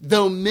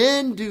 Though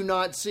men do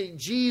not seek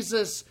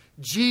Jesus,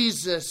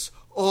 Jesus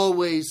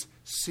always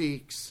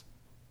seeks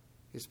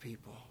His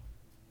people.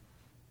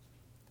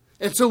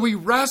 And so we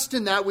rest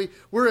in that.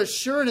 We're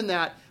assured in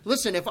that.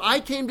 Listen, if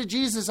I came to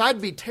Jesus, I'd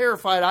be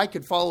terrified I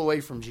could fall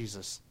away from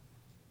Jesus.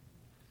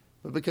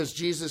 But because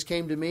Jesus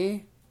came to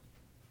me,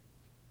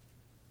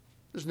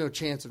 there's no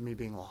chance of me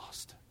being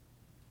lost.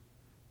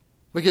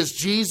 Because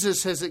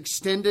Jesus has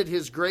extended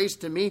His grace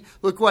to me.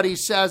 Look what He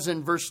says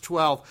in verse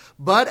 12.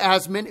 But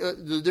as many,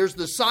 there's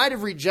the side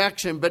of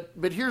rejection, but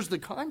here's the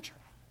contrast.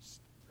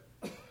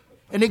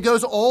 And it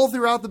goes all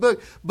throughout the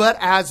book. But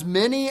as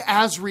many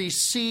as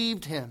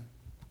received Him.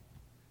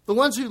 The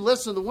ones who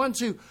listened, the ones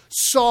who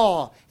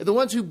saw, the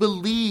ones who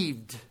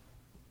believed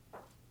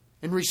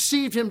and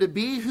received Him to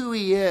be who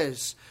He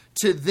is,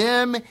 to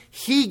them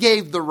He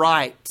gave the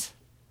right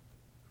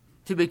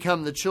to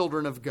become the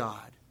children of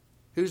God.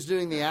 Who's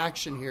doing the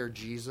action here?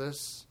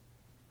 Jesus.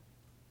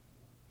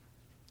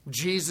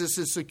 Jesus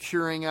is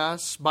securing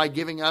us by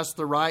giving us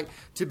the right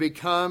to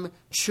become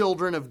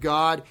children of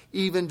God,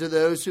 even to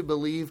those who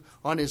believe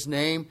on His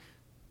name.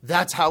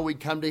 That's how we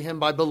come to Him,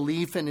 by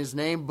belief in His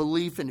name,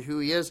 belief in who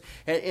He is.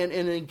 And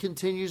it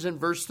continues in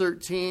verse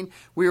 13.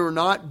 We were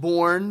not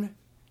born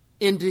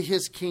into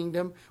His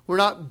kingdom. We're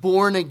not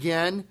born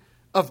again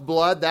of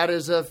blood, that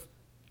is of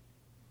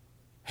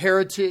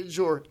heritage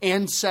or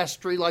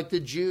ancestry like the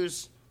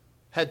Jews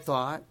had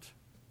thought.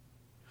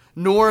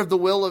 Nor of the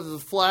will of the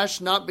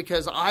flesh, not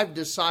because I've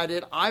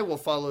decided I will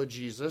follow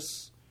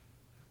Jesus.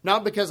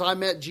 Not because I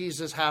met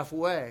Jesus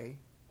halfway.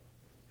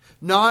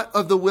 Not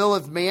of the will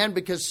of man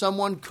because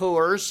someone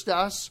coerced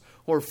us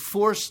or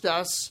forced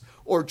us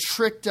or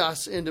tricked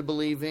us into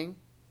believing.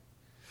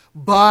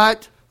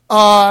 But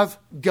of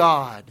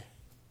God.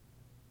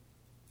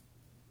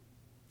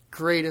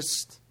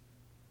 Greatest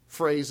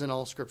phrase in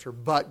all Scripture.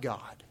 But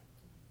God.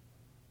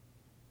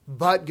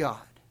 But God.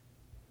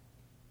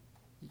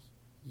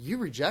 You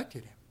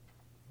rejected Him,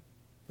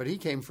 but He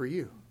came for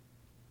you.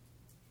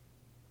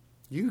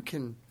 You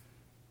can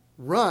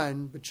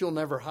run, but you'll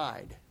never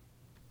hide.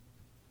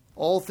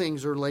 All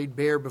things are laid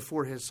bare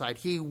before His sight.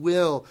 He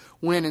will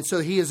win. And so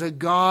He is a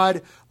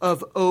God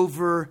of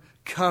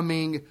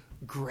overcoming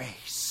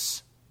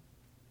grace.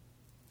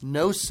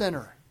 No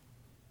sinner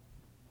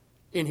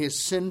in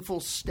his sinful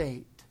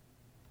state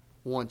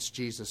wants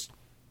Jesus.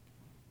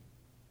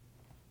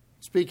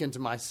 Speaking to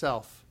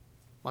myself,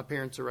 my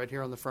parents are right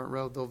here on the front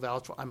row. They'll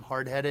vouch for I'm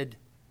hard-headed.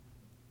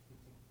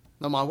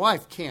 Now, my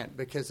wife can't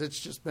because it's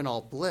just been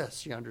all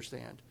bliss, you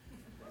understand.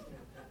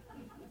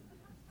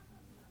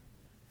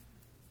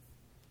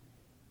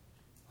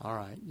 All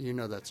right, you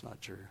know that's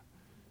not true.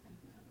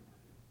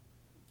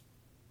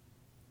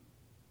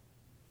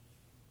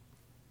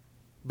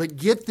 But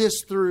get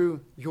this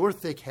through your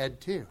thick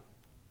head too.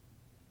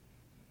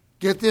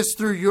 Get this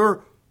through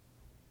your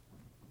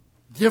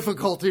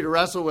difficulty to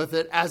wrestle with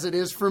it as it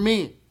is for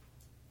me.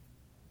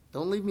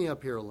 Don't leave me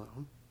up here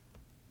alone.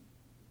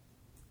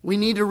 We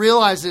need to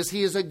realize this.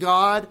 He is a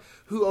God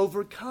who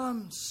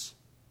overcomes.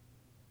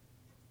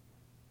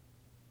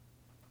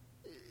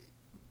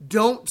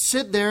 Don't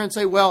sit there and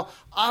say, well,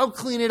 I'll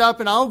clean it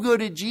up and I'll go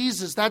to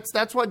Jesus.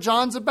 That's what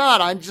John's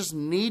about. I just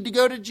need to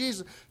go to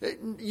Jesus.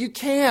 You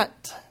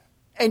can't.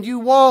 And you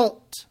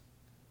won't.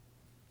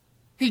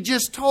 He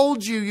just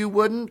told you you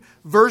wouldn't.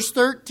 Verse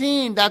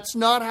 13, that's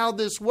not how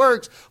this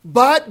works.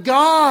 But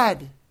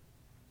God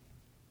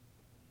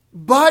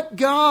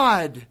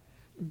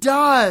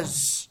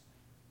does.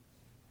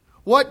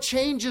 What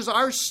changes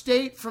our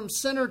state from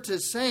sinner to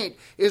saint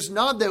is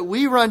not that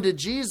we run to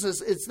Jesus,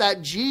 it's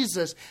that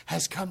Jesus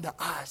has come to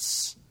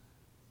us.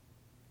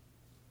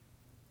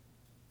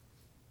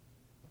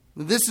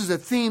 This is a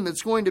theme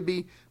that's going to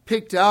be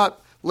picked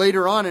up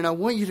later on, and I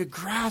want you to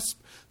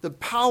grasp the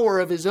power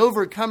of His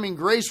overcoming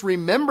grace.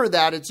 Remember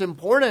that. It's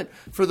important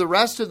for the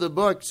rest of the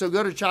book. So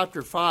go to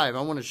chapter 5.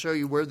 I want to show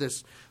you where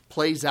this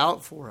plays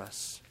out for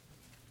us.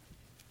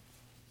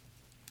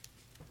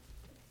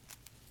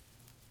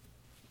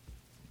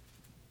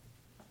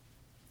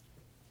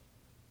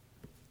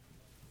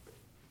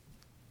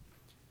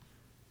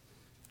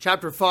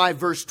 Chapter 5,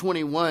 verse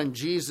 21,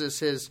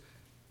 Jesus is,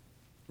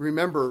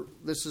 remember,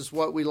 this is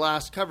what we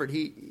last covered.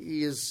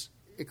 He is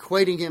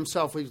equating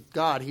Himself with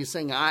God. He's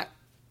saying,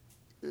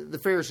 the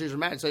Pharisees are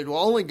mad and say, well,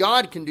 only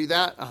God can do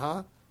that.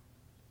 Well,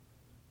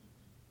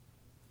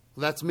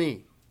 that's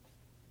me.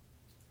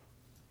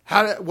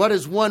 What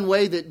is one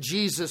way that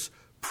Jesus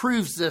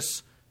proves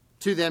this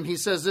to them? He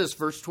says this,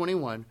 verse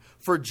 21,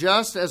 for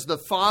just as the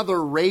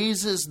Father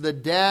raises the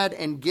dead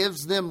and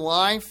gives them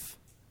life,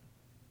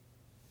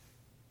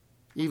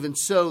 even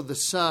so the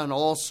Son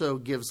also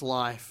gives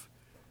life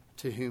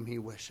to whom He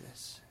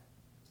wishes.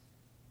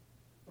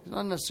 He's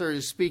not necessarily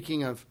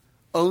speaking of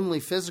only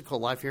physical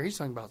life here. He's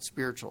talking about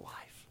spiritual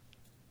life.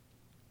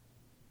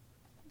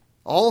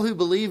 All who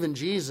believe in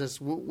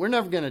Jesus, we're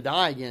never going to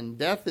die again.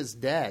 Death is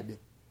dead.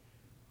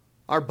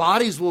 Our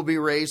bodies will be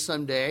raised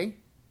someday.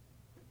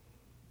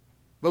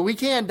 But we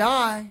can't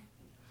die.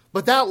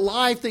 But that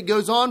life that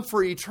goes on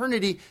for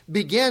eternity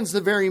begins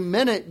the very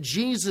minute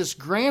Jesus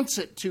grants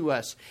it to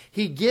us.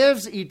 He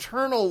gives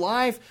eternal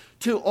life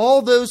to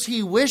all those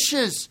He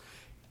wishes,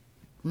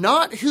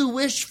 not who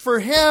wish for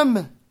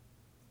Him,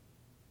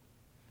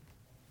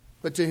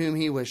 but to whom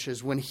He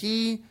wishes. When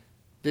He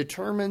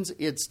determines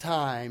it's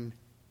time,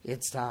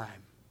 it's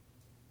time.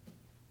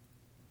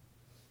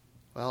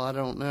 Well, I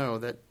don't know.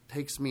 That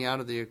takes me out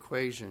of the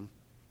equation.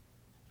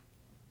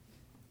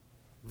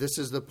 This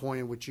is the point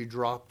at which you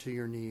drop to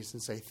your knees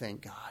and say,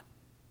 thank God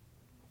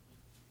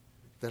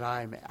that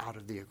I am out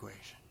of the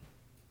equation.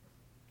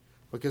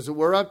 Because if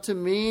we're up to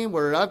me,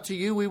 we're up to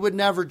you, we would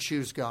never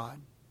choose God.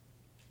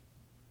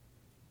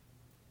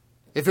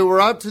 If it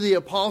were up to the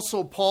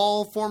Apostle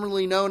Paul,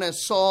 formerly known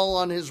as Saul,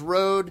 on his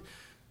road,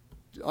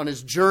 on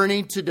his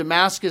journey to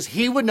Damascus,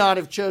 he would not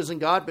have chosen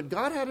God. But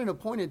God had an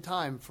appointed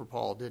time for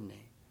Paul, didn't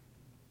He?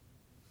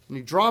 And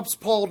He drops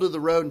Paul to the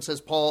road and says,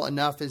 Paul,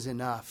 enough is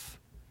enough.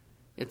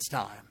 It's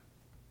time.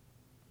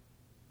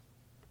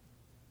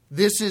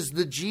 This is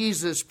the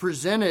Jesus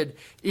presented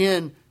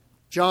in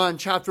John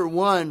chapter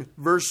 1,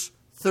 verse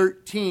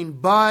 13,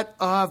 but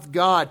of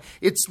God.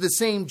 It's the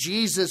same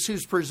Jesus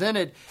who's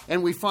presented,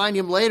 and we find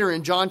Him later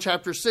in John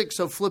chapter 6.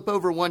 So flip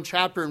over one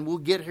chapter and we'll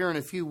get here in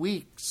a few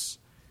weeks.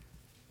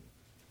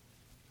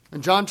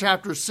 In John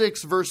chapter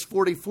 6, verse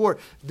 44,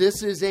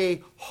 this is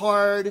a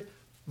hard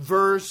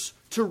verse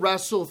to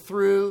wrestle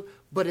through,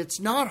 but it's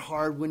not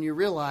hard when you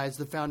realize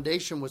the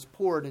foundation was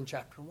poured in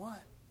chapter 1.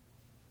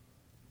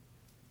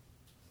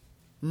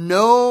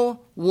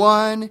 No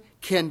one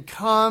can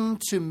come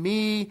to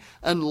me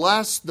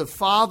unless the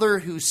Father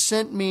who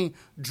sent me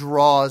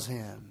draws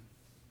him.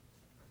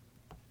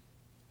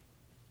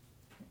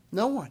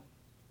 No one.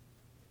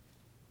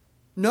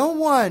 No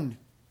one.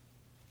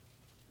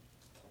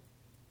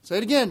 Say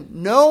it again.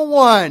 No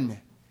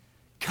one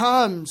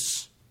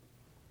comes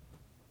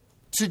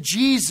to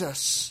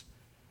Jesus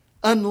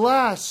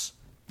unless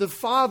the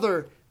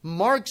Father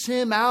marks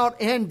him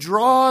out and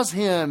draws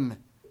him.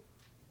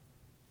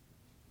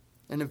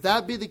 And if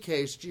that be the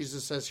case,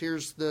 Jesus says,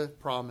 here's the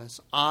promise.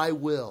 I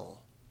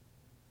will.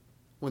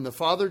 When the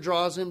Father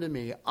draws him to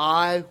me,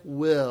 I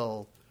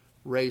will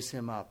raise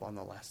him up on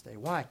the last day.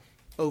 Why?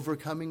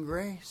 Overcoming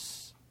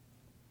grace.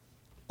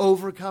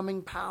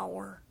 Overcoming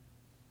power.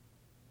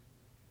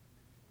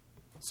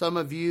 Some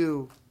of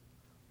you,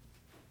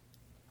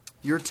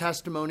 your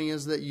testimony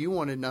is that you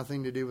wanted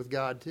nothing to do with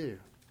God too.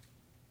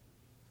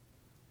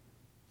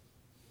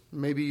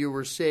 Maybe you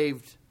were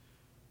saved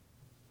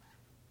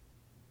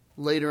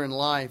later in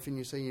life and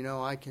you say,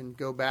 I can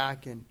go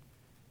back and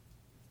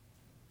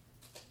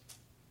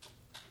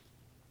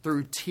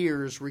through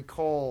tears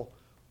recall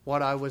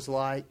what I was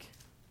like.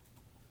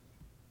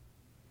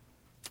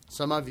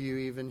 Some of you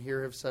even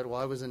here have said,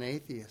 I was an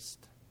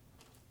atheist.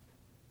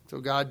 So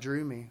God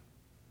drew me.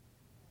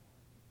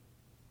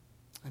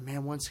 And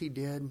man, once He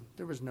did,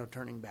 there was no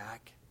turning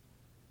back.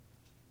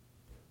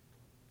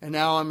 And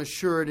now I'm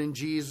assured in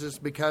Jesus,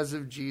 because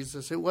of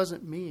Jesus, it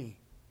wasn't me.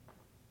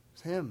 It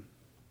was Him.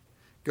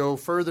 Go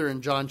further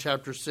in John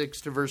chapter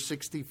 6 to verse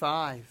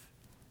 65.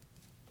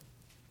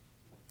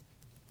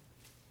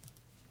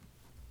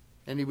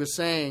 And He was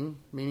saying,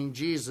 meaning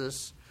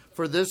Jesus,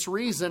 for this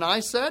reason I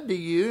said to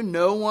you,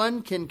 no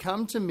one can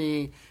come to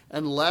me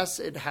unless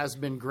it has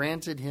been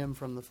granted him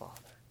from the Father.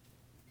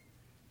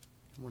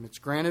 When it's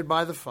granted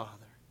by the Father,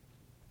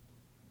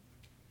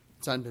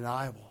 it's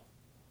undeniable.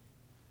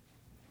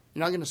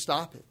 You're not going to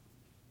stop it.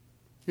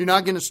 You're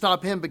not going to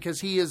stop him because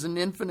he is an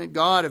infinite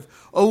God of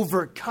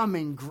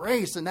overcoming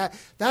grace. And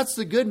that's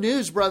the good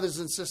news, brothers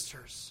and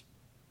sisters.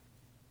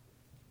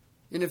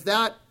 And if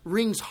that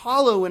rings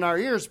hollow in our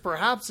ears,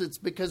 perhaps it's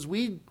because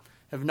we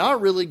have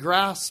not really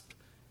grasped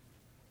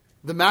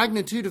the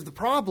magnitude of the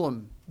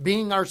problem,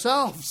 being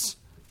ourselves.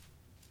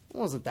 It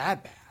wasn't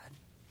that bad.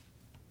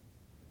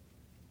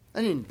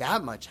 I didn't need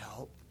that much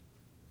help.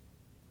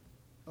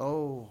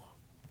 Oh,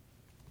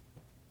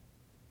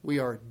 we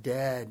are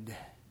dead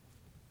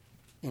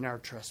in our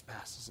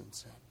trespasses and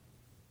sin.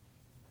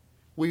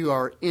 We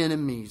are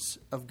enemies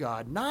of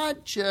God,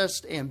 not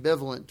just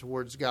ambivalent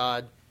towards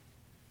God,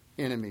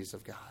 enemies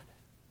of God.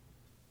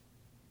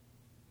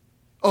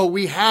 Oh,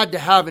 we had to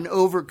have an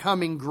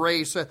overcoming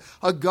grace,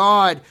 a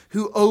God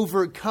who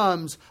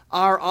overcomes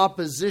our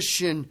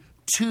opposition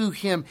to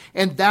him.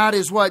 And that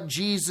is what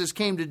Jesus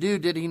came to do,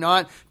 did he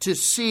not? To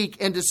seek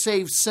and to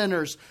save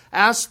sinners.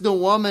 Ask the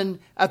woman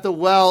at the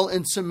well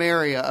in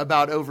Samaria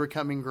about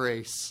overcoming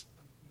grace.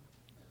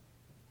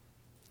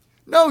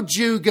 No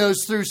Jew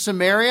goes through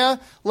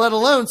Samaria, let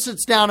alone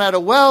sits down at a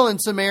well in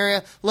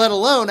Samaria, let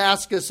alone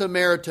ask a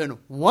Samaritan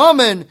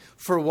woman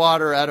for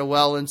water at a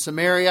well in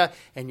Samaria.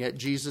 And yet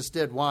Jesus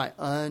did. Why?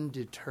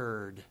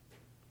 Undeterred.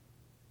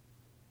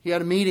 He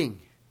had a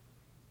meeting.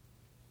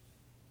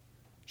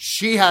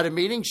 She had a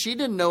meeting. She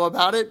didn't know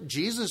about it.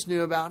 Jesus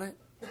knew about it.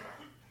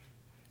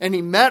 And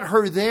he met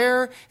her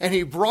there, and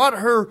he brought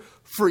her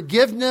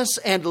forgiveness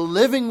and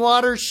living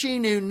water she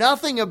knew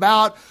nothing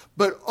about,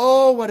 but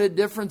oh, what a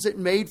difference it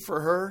made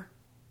for her.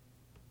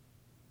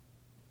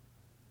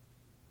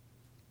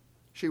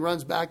 She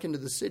runs back into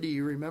the city,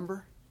 you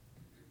remember?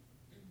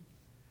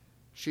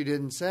 She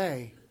didn't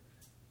say,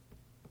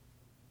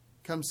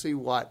 "Come see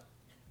what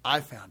I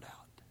found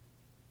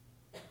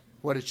out."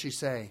 What did she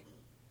say?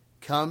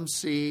 "Come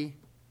see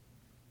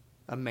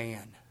a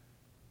man.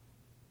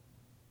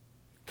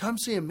 Come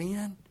see a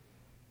man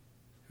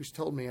who's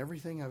told me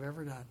everything I've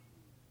ever done."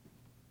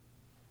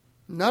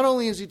 Not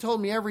only has he told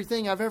me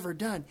everything I've ever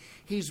done,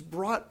 he's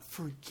brought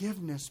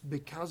forgiveness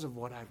because of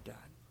what I've done.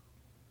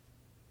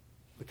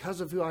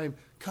 Because of who I am.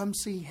 Come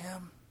see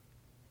him.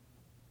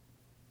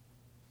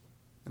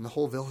 And the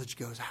whole village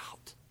goes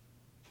out.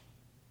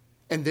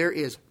 And there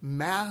is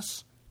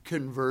mass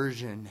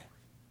conversion.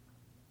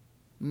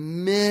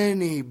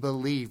 Many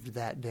believed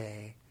that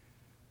day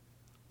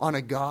on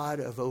a God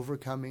of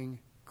overcoming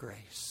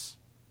grace.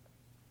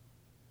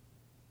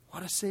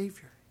 What a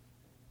Savior.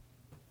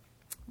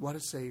 What a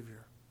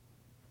Savior.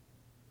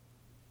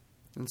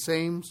 And the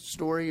same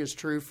story is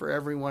true for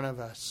every one of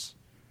us.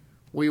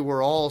 We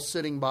were all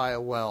sitting by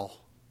a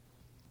well.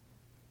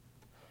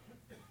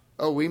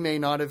 Oh, we may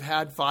not have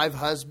had 5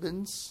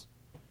 husbands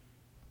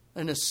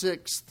and a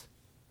 6th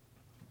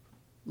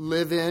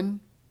live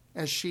in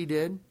as she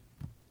did.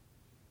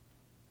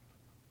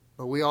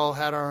 But we all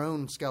had our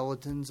own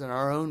skeletons and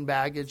our own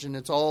baggage, and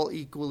it's all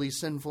equally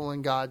sinful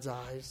in God's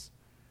eyes.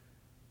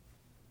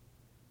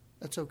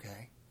 That's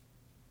okay.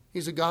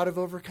 He's a God of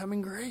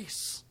overcoming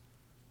grace.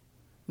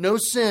 No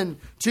sin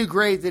too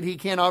great that he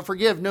cannot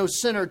forgive. No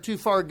sinner too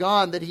far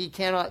gone that he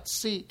cannot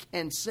seek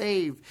and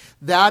save.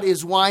 That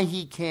is why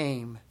he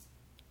came.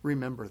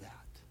 Remember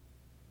that.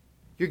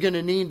 You're going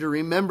to need to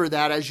remember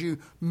that as you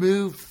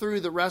move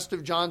through the rest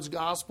of John's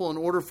gospel in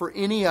order for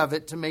any of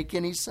it to make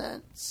any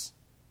sense.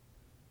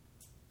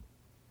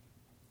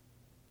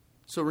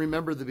 So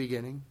remember the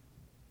beginning.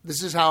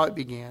 This is how it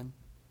began.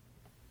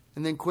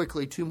 And then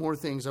quickly, 2 more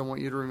things I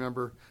want you to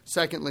remember.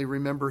 Secondly,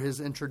 remember his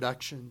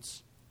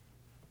introductions.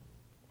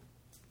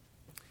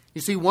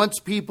 You see, once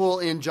people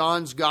in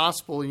John's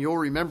gospel, and you'll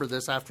remember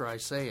this after I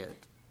say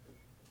it,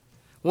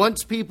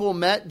 once people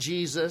met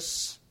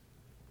Jesus,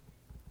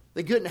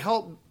 they couldn't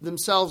help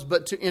themselves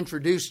but to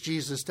introduce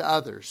Jesus to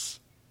others.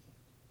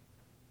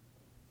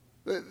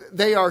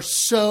 They are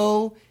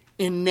so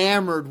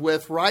enamored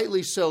with,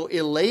 rightly so,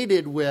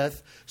 elated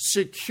with,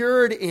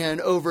 secured in,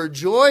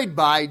 overjoyed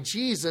by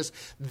Jesus,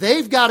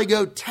 they've got to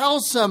go tell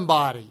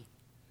somebody.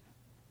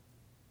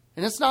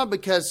 And it's not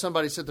because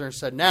somebody sat there and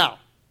said, "Now,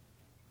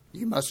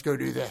 you must go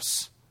do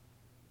this."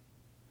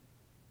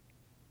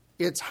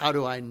 It's, how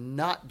do I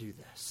not do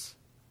this?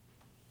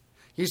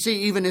 You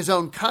see, even his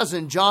own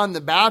cousin, John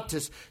the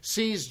Baptist,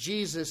 sees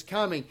Jesus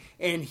coming,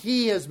 and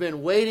he has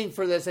been waiting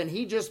for this, and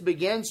he just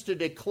begins to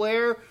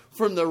declare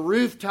from the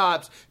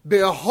rooftops,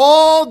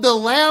 "Behold the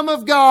Lamb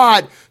of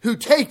God who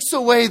takes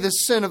away the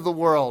sin of the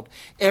world."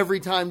 Every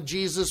time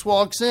Jesus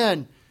walks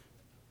in,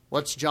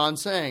 what's John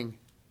saying?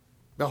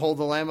 "Behold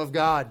the Lamb of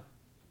God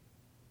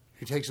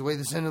who takes away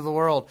the sin of the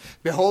world.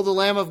 Behold the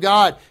Lamb of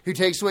God who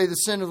takes away the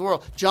sin of the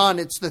world." John,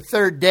 it's the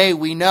 3rd day,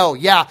 we know.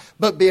 Yeah,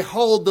 but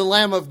behold the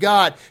Lamb of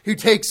God who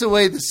takes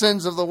away the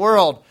sins of the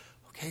world.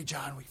 Okay,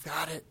 John, we've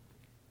got it.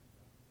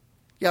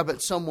 Yeah,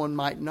 but someone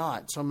might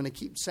not, so I'm going to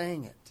keep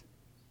saying it.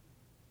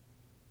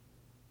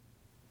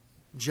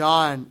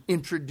 John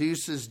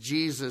introduces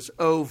Jesus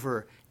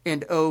over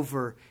and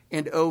over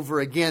and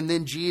over again.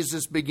 Then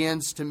Jesus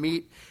begins to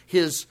meet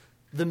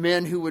the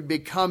men who would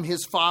become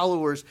his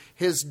followers,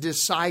 his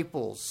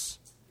disciples.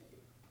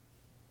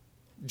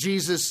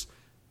 Jesus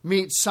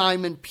meets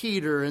Simon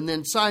Peter, and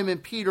then Simon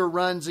Peter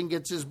runs and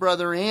gets his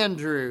brother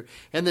Andrew,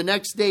 and the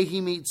next day he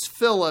meets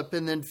Philip,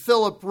 and then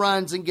Philip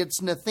runs and gets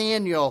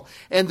Nathanael,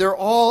 and they're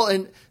all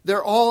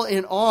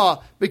in awe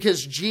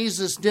because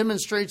Jesus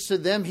demonstrates to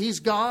them he's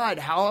God.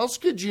 How else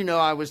could you know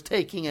I was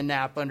taking a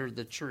nap under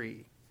the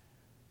tree?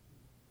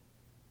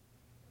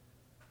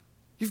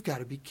 You've got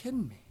to be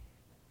kidding me.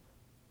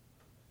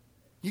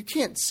 You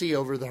can't see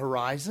over the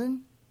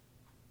horizon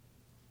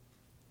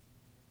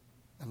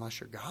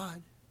unless you're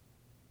God.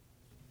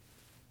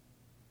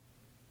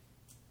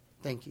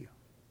 Thank you.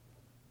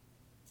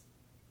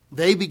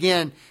 They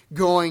began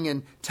going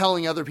and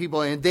telling other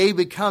people, and they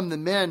become the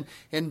men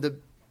in the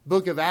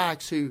book of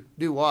Acts who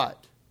do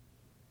what?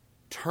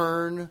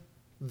 Turn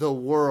the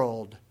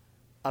world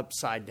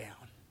upside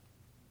down.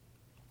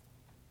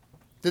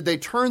 Did they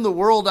turn the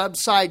world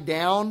upside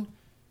down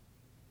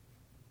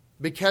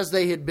because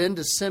they had been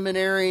to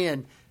seminary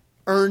and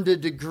earned a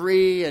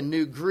degree and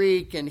knew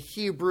Greek and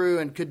Hebrew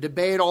and could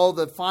debate all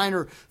the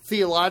finer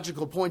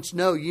theological points?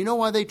 No. You know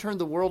why they turned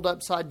the world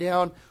upside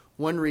down?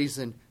 One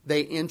reason.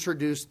 They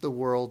introduced the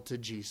world to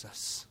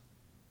Jesus.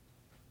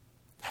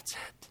 That's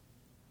it.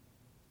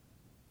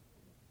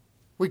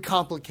 We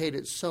complicate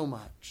it so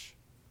much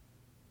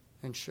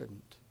and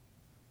shouldn't.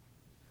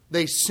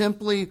 They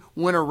simply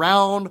went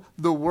around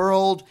the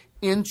world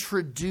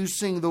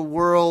introducing the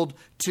world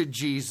to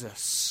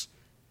Jesus.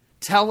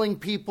 Telling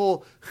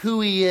people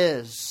who He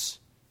is.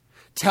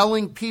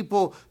 Telling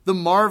people the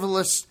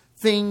marvelous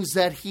things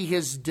that He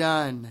has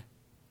done.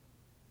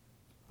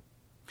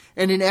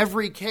 And in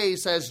every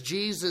case, as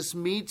Jesus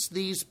meets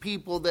these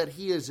people that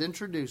He is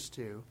introduced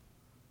to,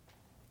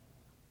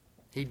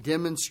 He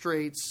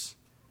demonstrates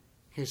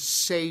His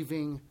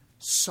saving,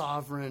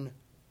 sovereign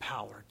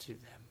power to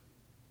them.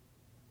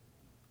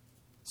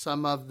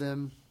 Some of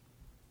them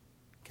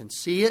can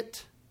see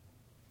it,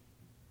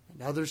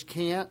 and others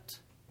can't.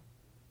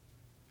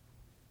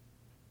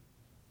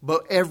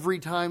 But every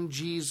time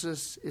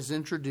Jesus is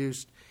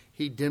introduced,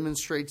 He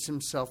demonstrates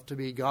Himself to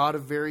be God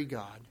of very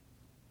God.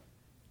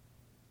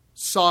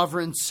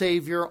 Sovereign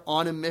Savior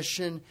on a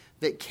mission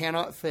that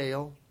cannot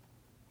fail.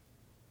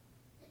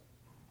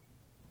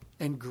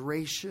 And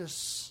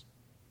gracious,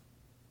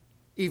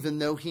 even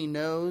though He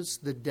knows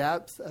the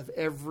depth of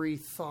every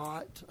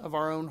thought of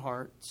our own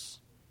hearts.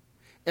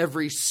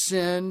 Every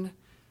sin,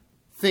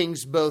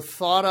 things both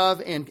thought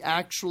of and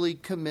actually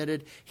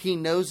committed. He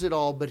knows it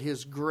all, but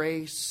His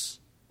grace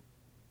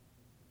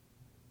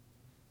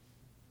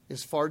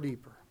is far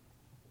deeper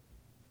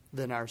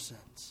than our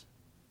sins.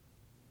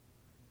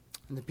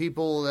 And the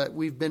people that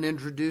we've been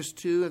introduced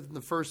to in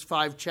the first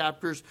 5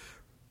 chapters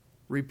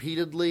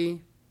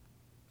repeatedly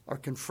are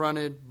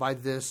confronted by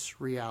this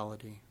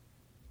reality.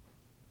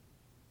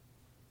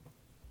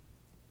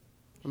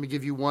 Let me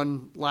give you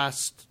one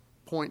last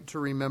point to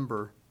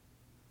remember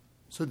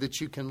so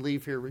that you can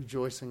leave here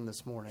rejoicing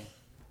this morning.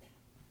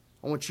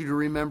 I want you to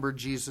remember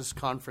Jesus'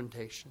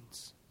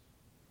 confrontations.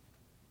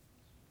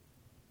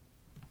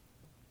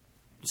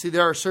 See,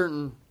 there are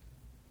certain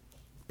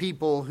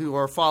people who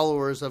are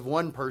followers of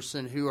one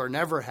person who are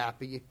never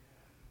happy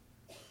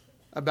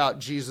about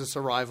Jesus'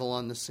 arrival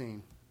on the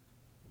scene.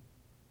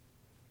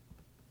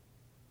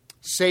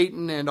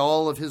 Satan and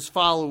all of his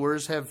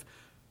followers have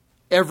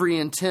every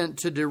intent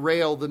to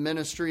derail the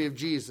ministry of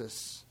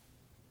Jesus.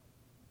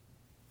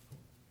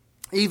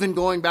 Even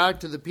going back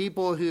to the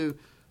people who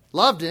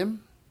loved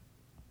Him,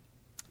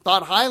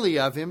 thought highly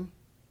of Him,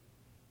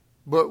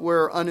 but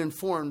were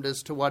uninformed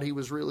as to what He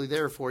was really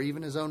there for,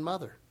 even His own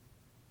mother.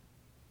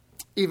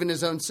 Even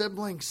His own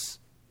siblings.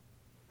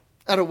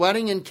 At a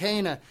wedding in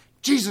Cana,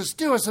 Jesus,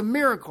 do us a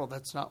miracle.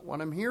 That's not what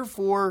I'm here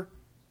for.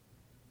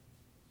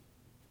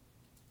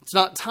 It's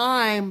not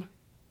time.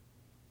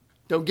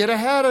 Don't get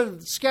ahead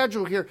of the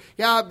schedule here.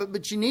 Yeah,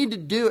 but you need to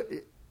do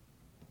it.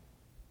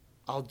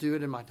 I'll do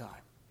it in my time.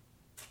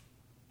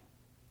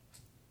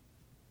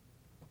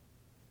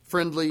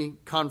 Friendly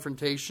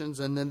confrontations,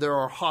 and then there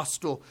are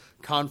hostile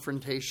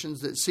confrontations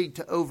that seek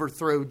to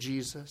overthrow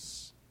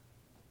Jesus.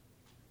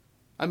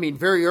 I mean,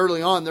 very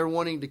early on, they're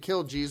wanting to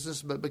kill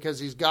Jesus, but because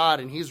He's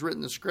God and He's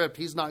written the script,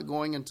 He's not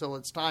going until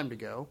it's time to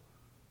go.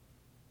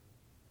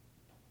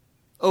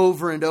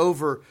 Over and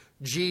over,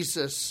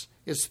 Jesus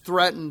is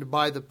threatened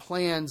by the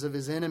plans of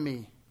His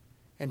enemy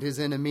and His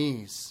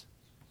enemies.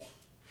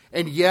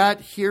 And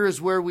yet, here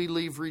is where we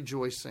leave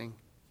rejoicing.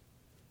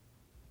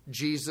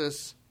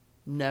 Jesus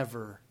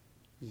never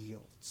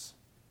yields.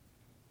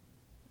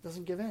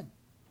 Doesn't give in.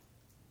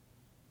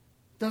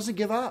 Doesn't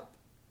give up.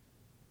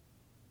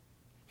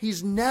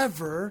 He's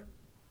never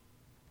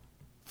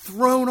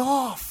thrown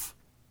off.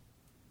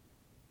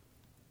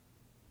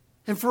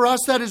 And for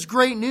us, that is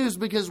great news,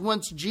 because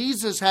once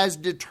Jesus has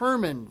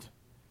determined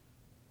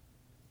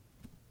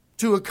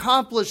to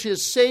accomplish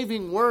His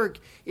saving work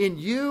in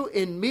you,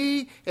 in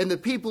me, and the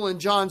people in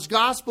John's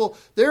gospel,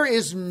 there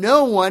is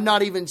no one,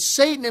 not even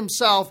Satan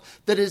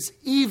himself, that is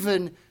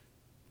even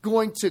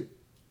going to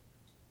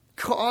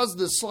cause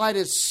the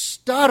slightest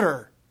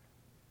stutter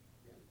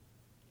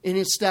in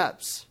his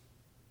steps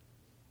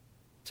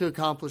to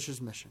accomplish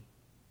his mission.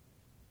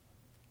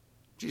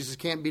 Jesus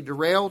can't be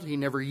derailed. He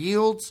never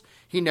yields.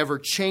 He never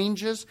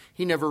changes.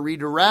 He never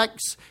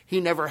redirects. He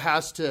never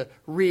has to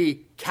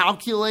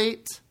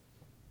recalculate.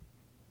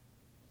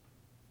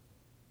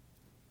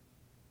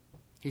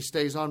 He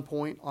stays on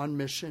point, on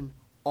mission,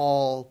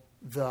 all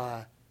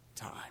the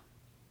time.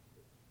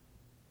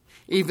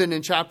 Even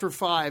in chapter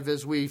 5,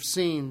 as we've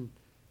seen,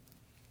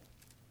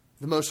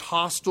 the most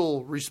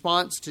hostile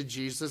response to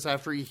Jesus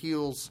after he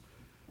heals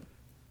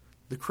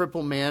the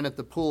crippled man at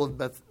the pool of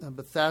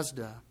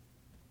Bethesda,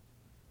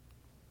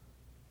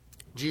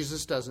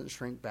 Jesus doesn't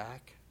shrink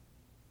back.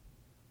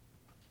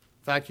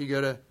 In fact, you go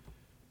to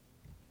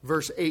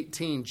verse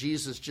 18,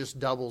 Jesus just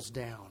doubles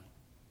down.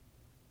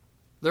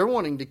 They're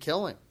wanting to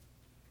kill him.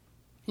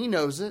 He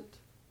knows it.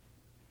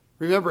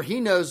 Remember, he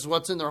knows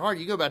what's in their heart.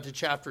 You go back to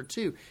chapter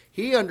 2.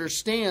 He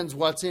understands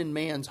what's in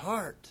man's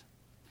heart.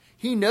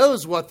 He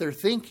knows what they're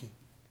thinking.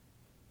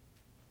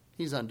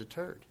 He's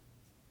undeterred.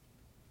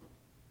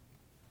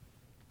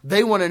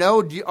 They want to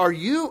know, are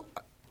you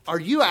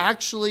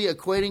actually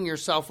equating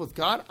yourself with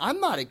God?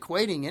 I'm not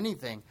equating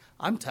anything.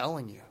 I'm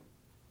telling you.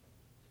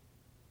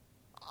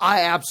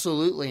 I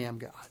absolutely am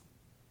God.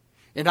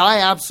 And I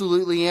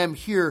absolutely am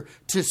here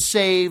to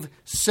save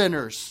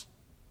sinners.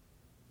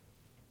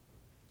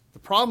 The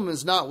problem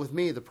is not with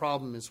me. The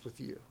problem is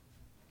with you.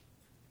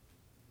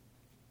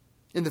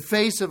 In the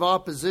face of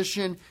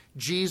opposition,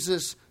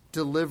 Jesus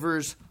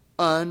delivers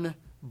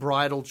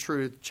unbridled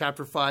truth.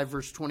 Chapter 5,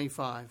 verse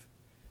 25.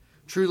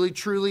 Truly,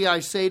 truly, I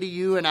say to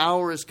you, an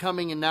hour is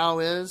coming and now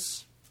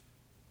is.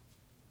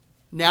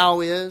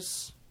 Now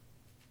is.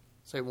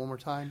 Say it one more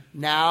time.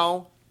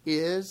 Now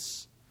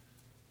is.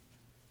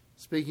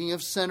 Speaking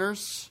of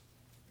sinners,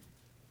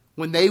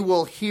 when they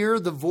will hear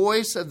the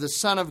voice of the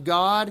Son of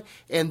God,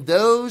 and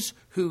those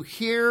who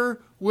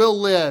hear will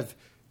live.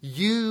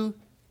 You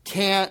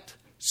can't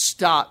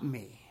stop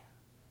me.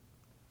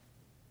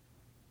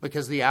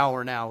 Because the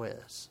hour now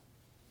is.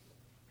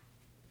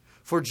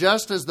 For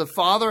just as the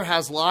Father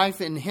has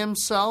life in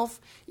himself,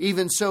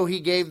 even so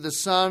he gave the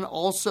Son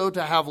also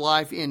to have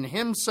life in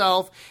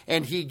himself,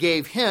 and he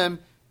gave him,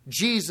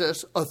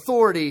 Jesus,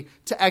 authority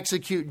to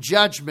execute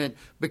judgment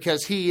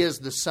because he is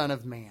the Son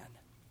of Man.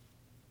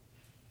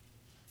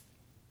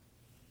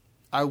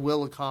 I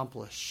will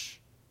accomplish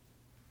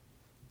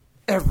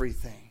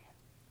everything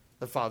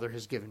the Father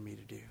has given me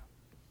to do.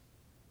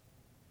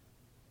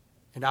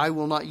 And I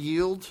will not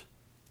yield,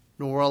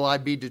 nor will I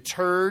be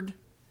deterred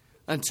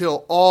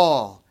until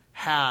all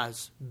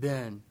has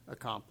been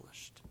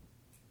accomplished.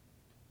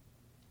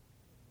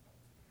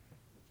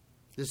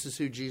 This is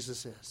who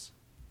Jesus is.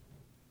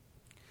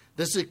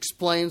 This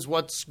explains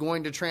what's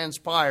going to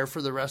transpire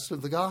for the rest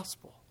of the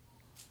gospel.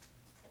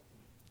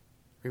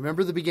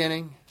 Remember the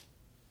beginning.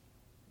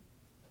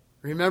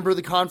 Remember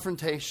the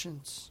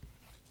confrontations.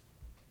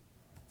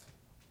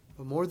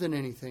 But more than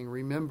anything,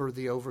 remember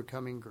the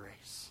overcoming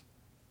grace.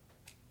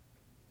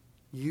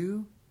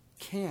 You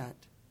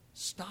can't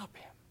stop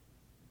him.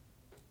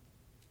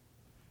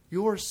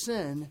 Your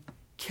sin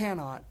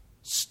cannot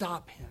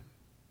stop him.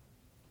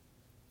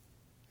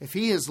 If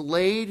he has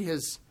laid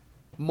his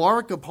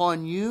mark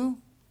upon you,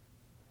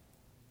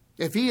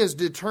 if he is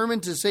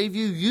determined to save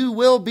you, you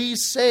will be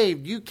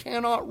saved. You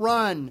cannot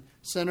run,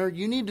 sinner.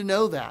 You need to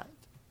know that.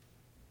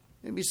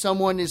 Maybe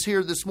someone is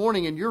here this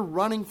morning and you're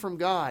running from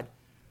God.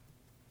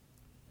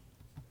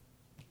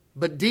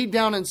 But deep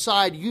down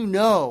inside, you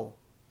know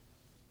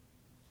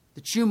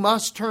that you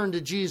must turn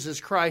to Jesus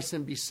Christ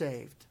and be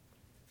saved.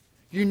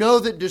 You know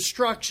that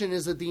destruction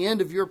is at the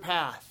end of your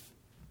path.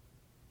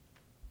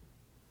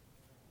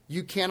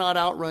 You cannot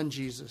outrun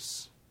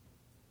Jesus.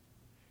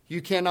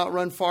 You cannot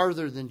run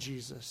farther than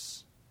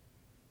Jesus.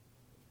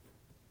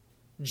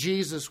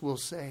 Jesus will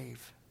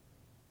save.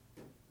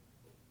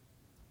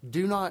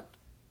 Do not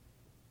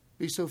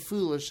be so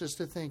foolish as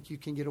to think you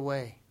can get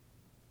away.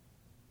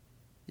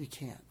 You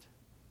can't.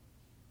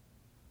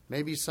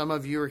 Maybe some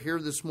of you are here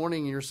this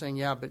morning and you're saying,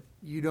 yeah, but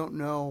you don't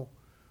know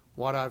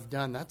what I've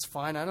done. That's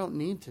fine. I don't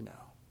need to know.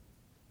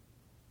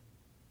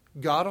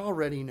 God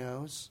already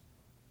knows.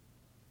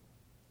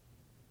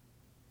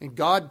 And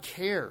God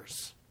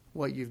cares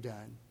what you've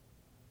done.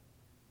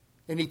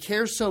 And he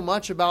cares so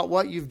much about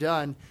what you've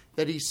done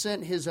that he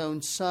sent his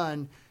own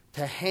Son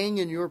to hang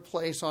in your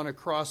place on a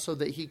cross so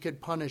that he could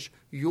punish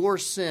your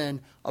sin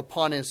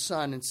upon his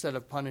Son instead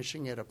of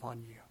punishing it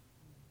upon you.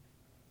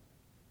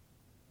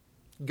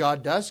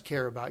 God does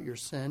care about your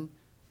sin,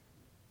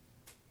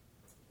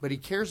 but he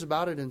cares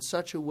about it in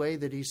such a way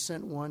that he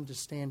sent one to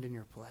stand in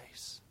your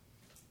place.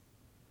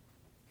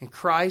 And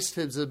Christ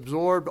has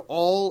absorbed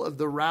all of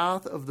the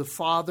wrath of the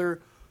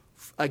Father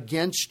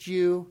against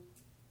you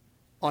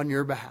on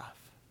your behalf.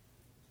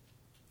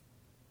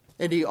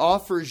 And he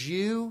offers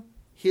you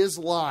his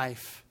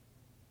life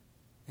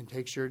and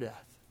takes your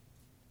death.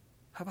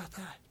 How about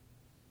that?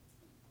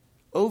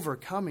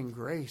 Overcoming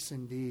grace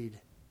indeed.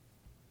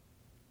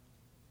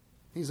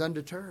 He's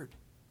undeterred.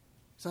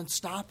 He's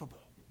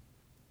unstoppable.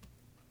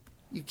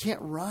 You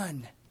can't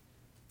run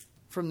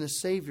from the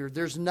Savior.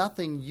 There's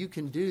nothing you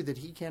can do that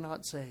he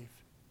cannot save.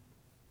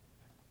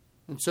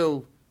 And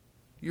so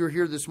you're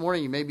here this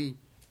morning,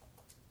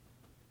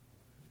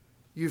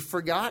 you've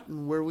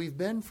forgotten where we've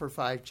been for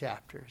 5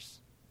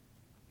 chapters.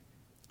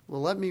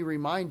 Well, let me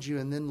remind you,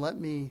 and then let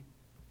me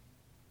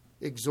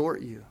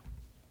exhort you.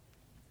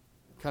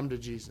 Come to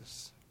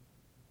Jesus.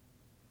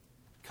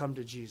 Come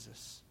to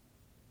Jesus.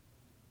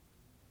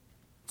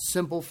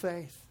 Simple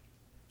faith.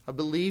 I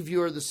believe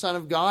you are the Son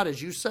of God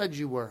as you said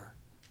you were.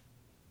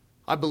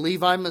 I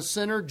believe I'm a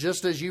sinner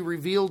just as you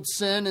revealed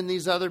sin in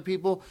these other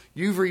people.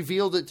 You've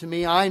revealed it to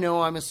me. I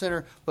know I'm a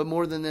sinner. But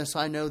more than this,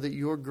 I know that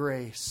your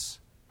grace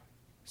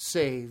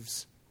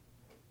saves.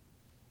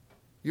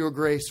 Your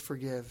grace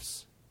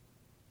forgives.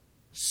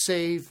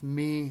 Save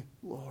me,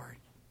 Lord.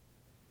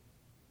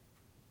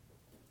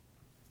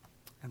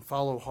 And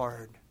follow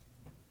hard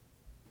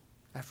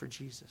after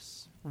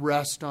Jesus.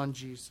 Rest on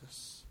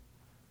Jesus.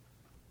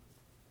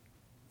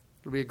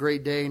 It'll be a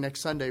great day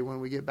next Sunday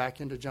when we get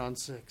back into John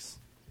 6.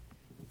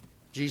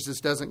 Jesus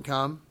doesn't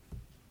come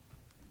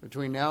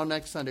between now and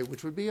next Sunday,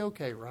 which would be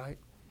okay, right?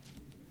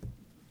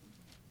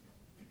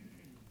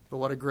 But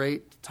what a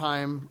great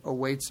time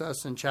awaits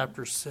us in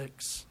chapter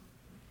 6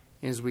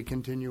 as we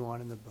continue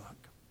on in the book.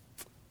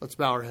 Let's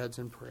bow our heads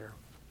in prayer.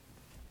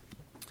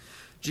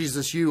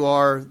 Jesus, you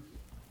are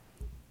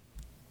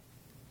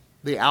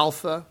the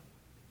Alpha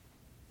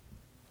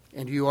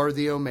and you are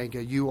the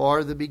Omega. You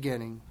are the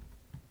beginning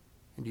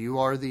and you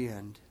are the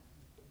end.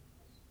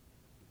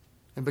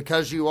 And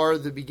because you are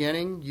the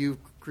beginning, you've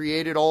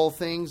created all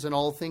things and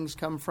all things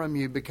come from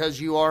you. Because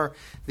you are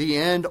the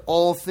end,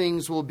 all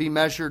things will be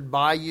measured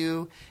by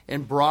you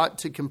and brought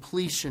to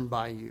completion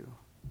by you.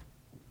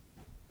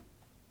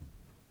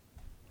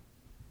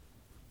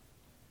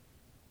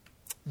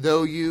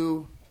 Though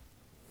you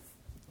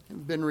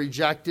have been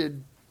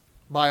rejected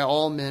by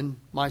all men,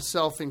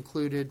 myself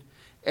included,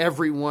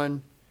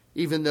 everyone,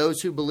 even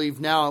those who believe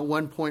now at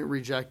one point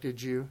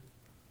rejected you,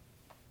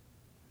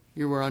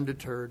 you were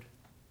undeterred.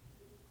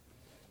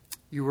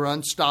 You were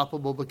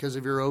unstoppable because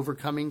of your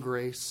overcoming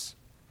grace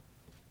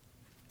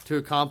to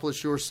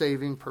accomplish your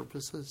saving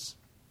purposes.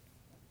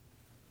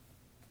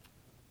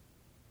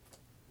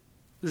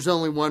 There's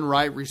only one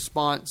right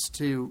response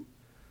to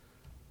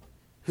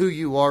who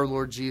you are,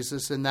 Lord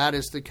Jesus, and that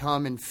is to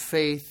come in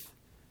faith,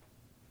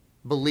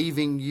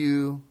 believing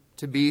you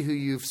to be who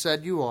you've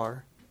said you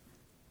are,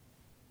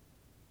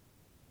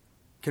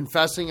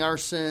 confessing our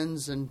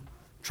sins and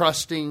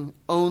trusting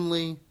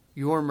only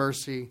your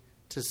mercy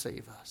to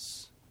save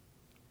us.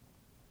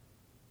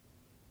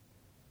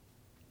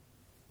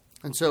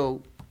 And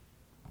so,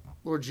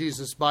 Lord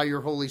Jesus, by your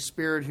Holy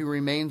Spirit who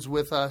remains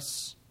with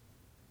us,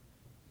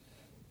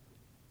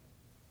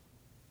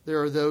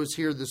 there are those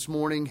here this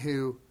morning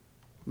who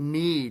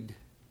need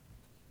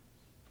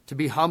to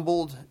be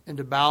humbled and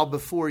to bow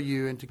before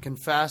you and to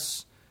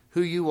confess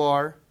who you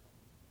are,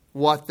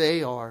 what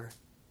they are,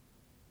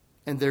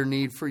 and their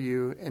need for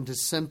you, and to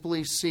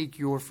simply seek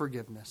your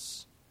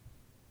forgiveness.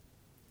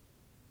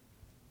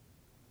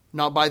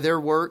 Not by their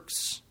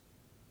works,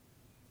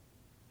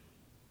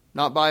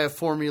 not by a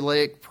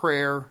formulaic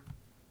prayer,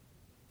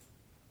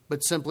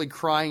 but simply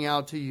crying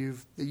out to you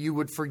that you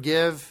would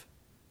forgive,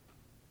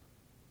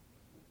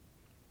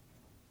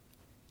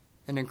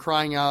 and in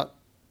crying out,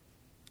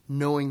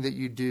 knowing that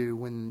you do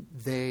when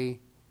they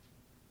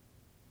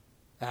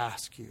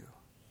ask you.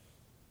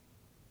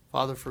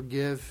 Father,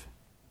 forgive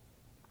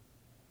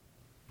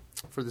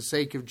for the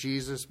sake of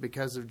Jesus,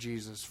 because of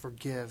Jesus.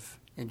 Forgive,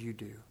 and you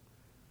do.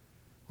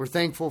 We're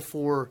thankful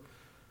for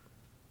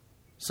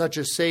such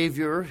a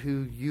Savior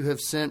who you have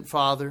sent,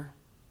 Father,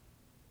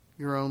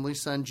 your only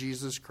Son,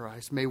 Jesus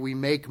Christ. May we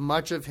make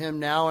much of him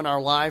now in our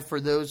life for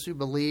those who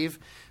believe.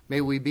 May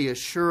we be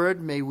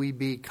assured. May we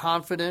be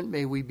confident.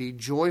 May we be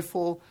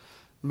joyful.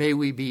 May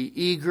we be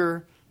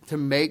eager to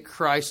make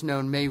Christ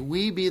known. May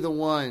we be the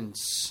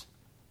ones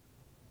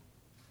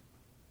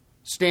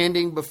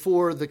standing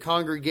before the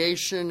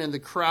congregation and the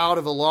crowd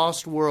of a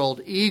lost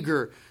world,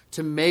 eager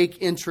to make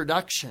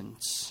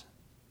introductions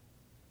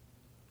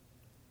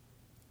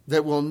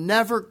that will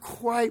never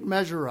quite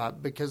measure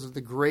up because of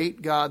the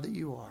great God that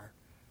you are.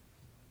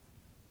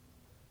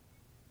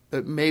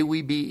 But may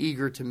we be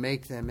eager to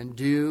make them and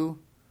do,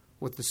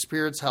 with the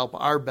Spirit's help,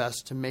 our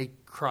best to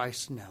make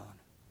Christ known.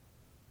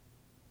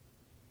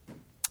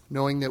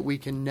 Knowing that we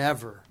can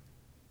never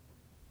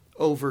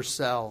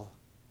oversell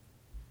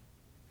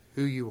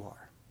who you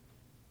are.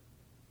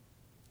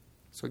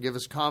 So give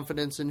us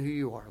confidence in who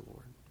you are,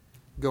 Lord.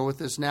 Go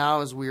with us now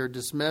as we are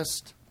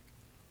dismissed.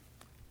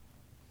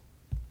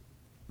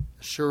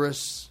 Assure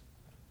us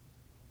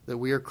that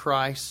we are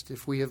Christ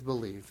if we have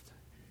believed.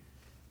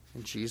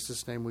 In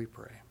Jesus' name we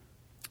pray.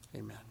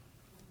 Amen.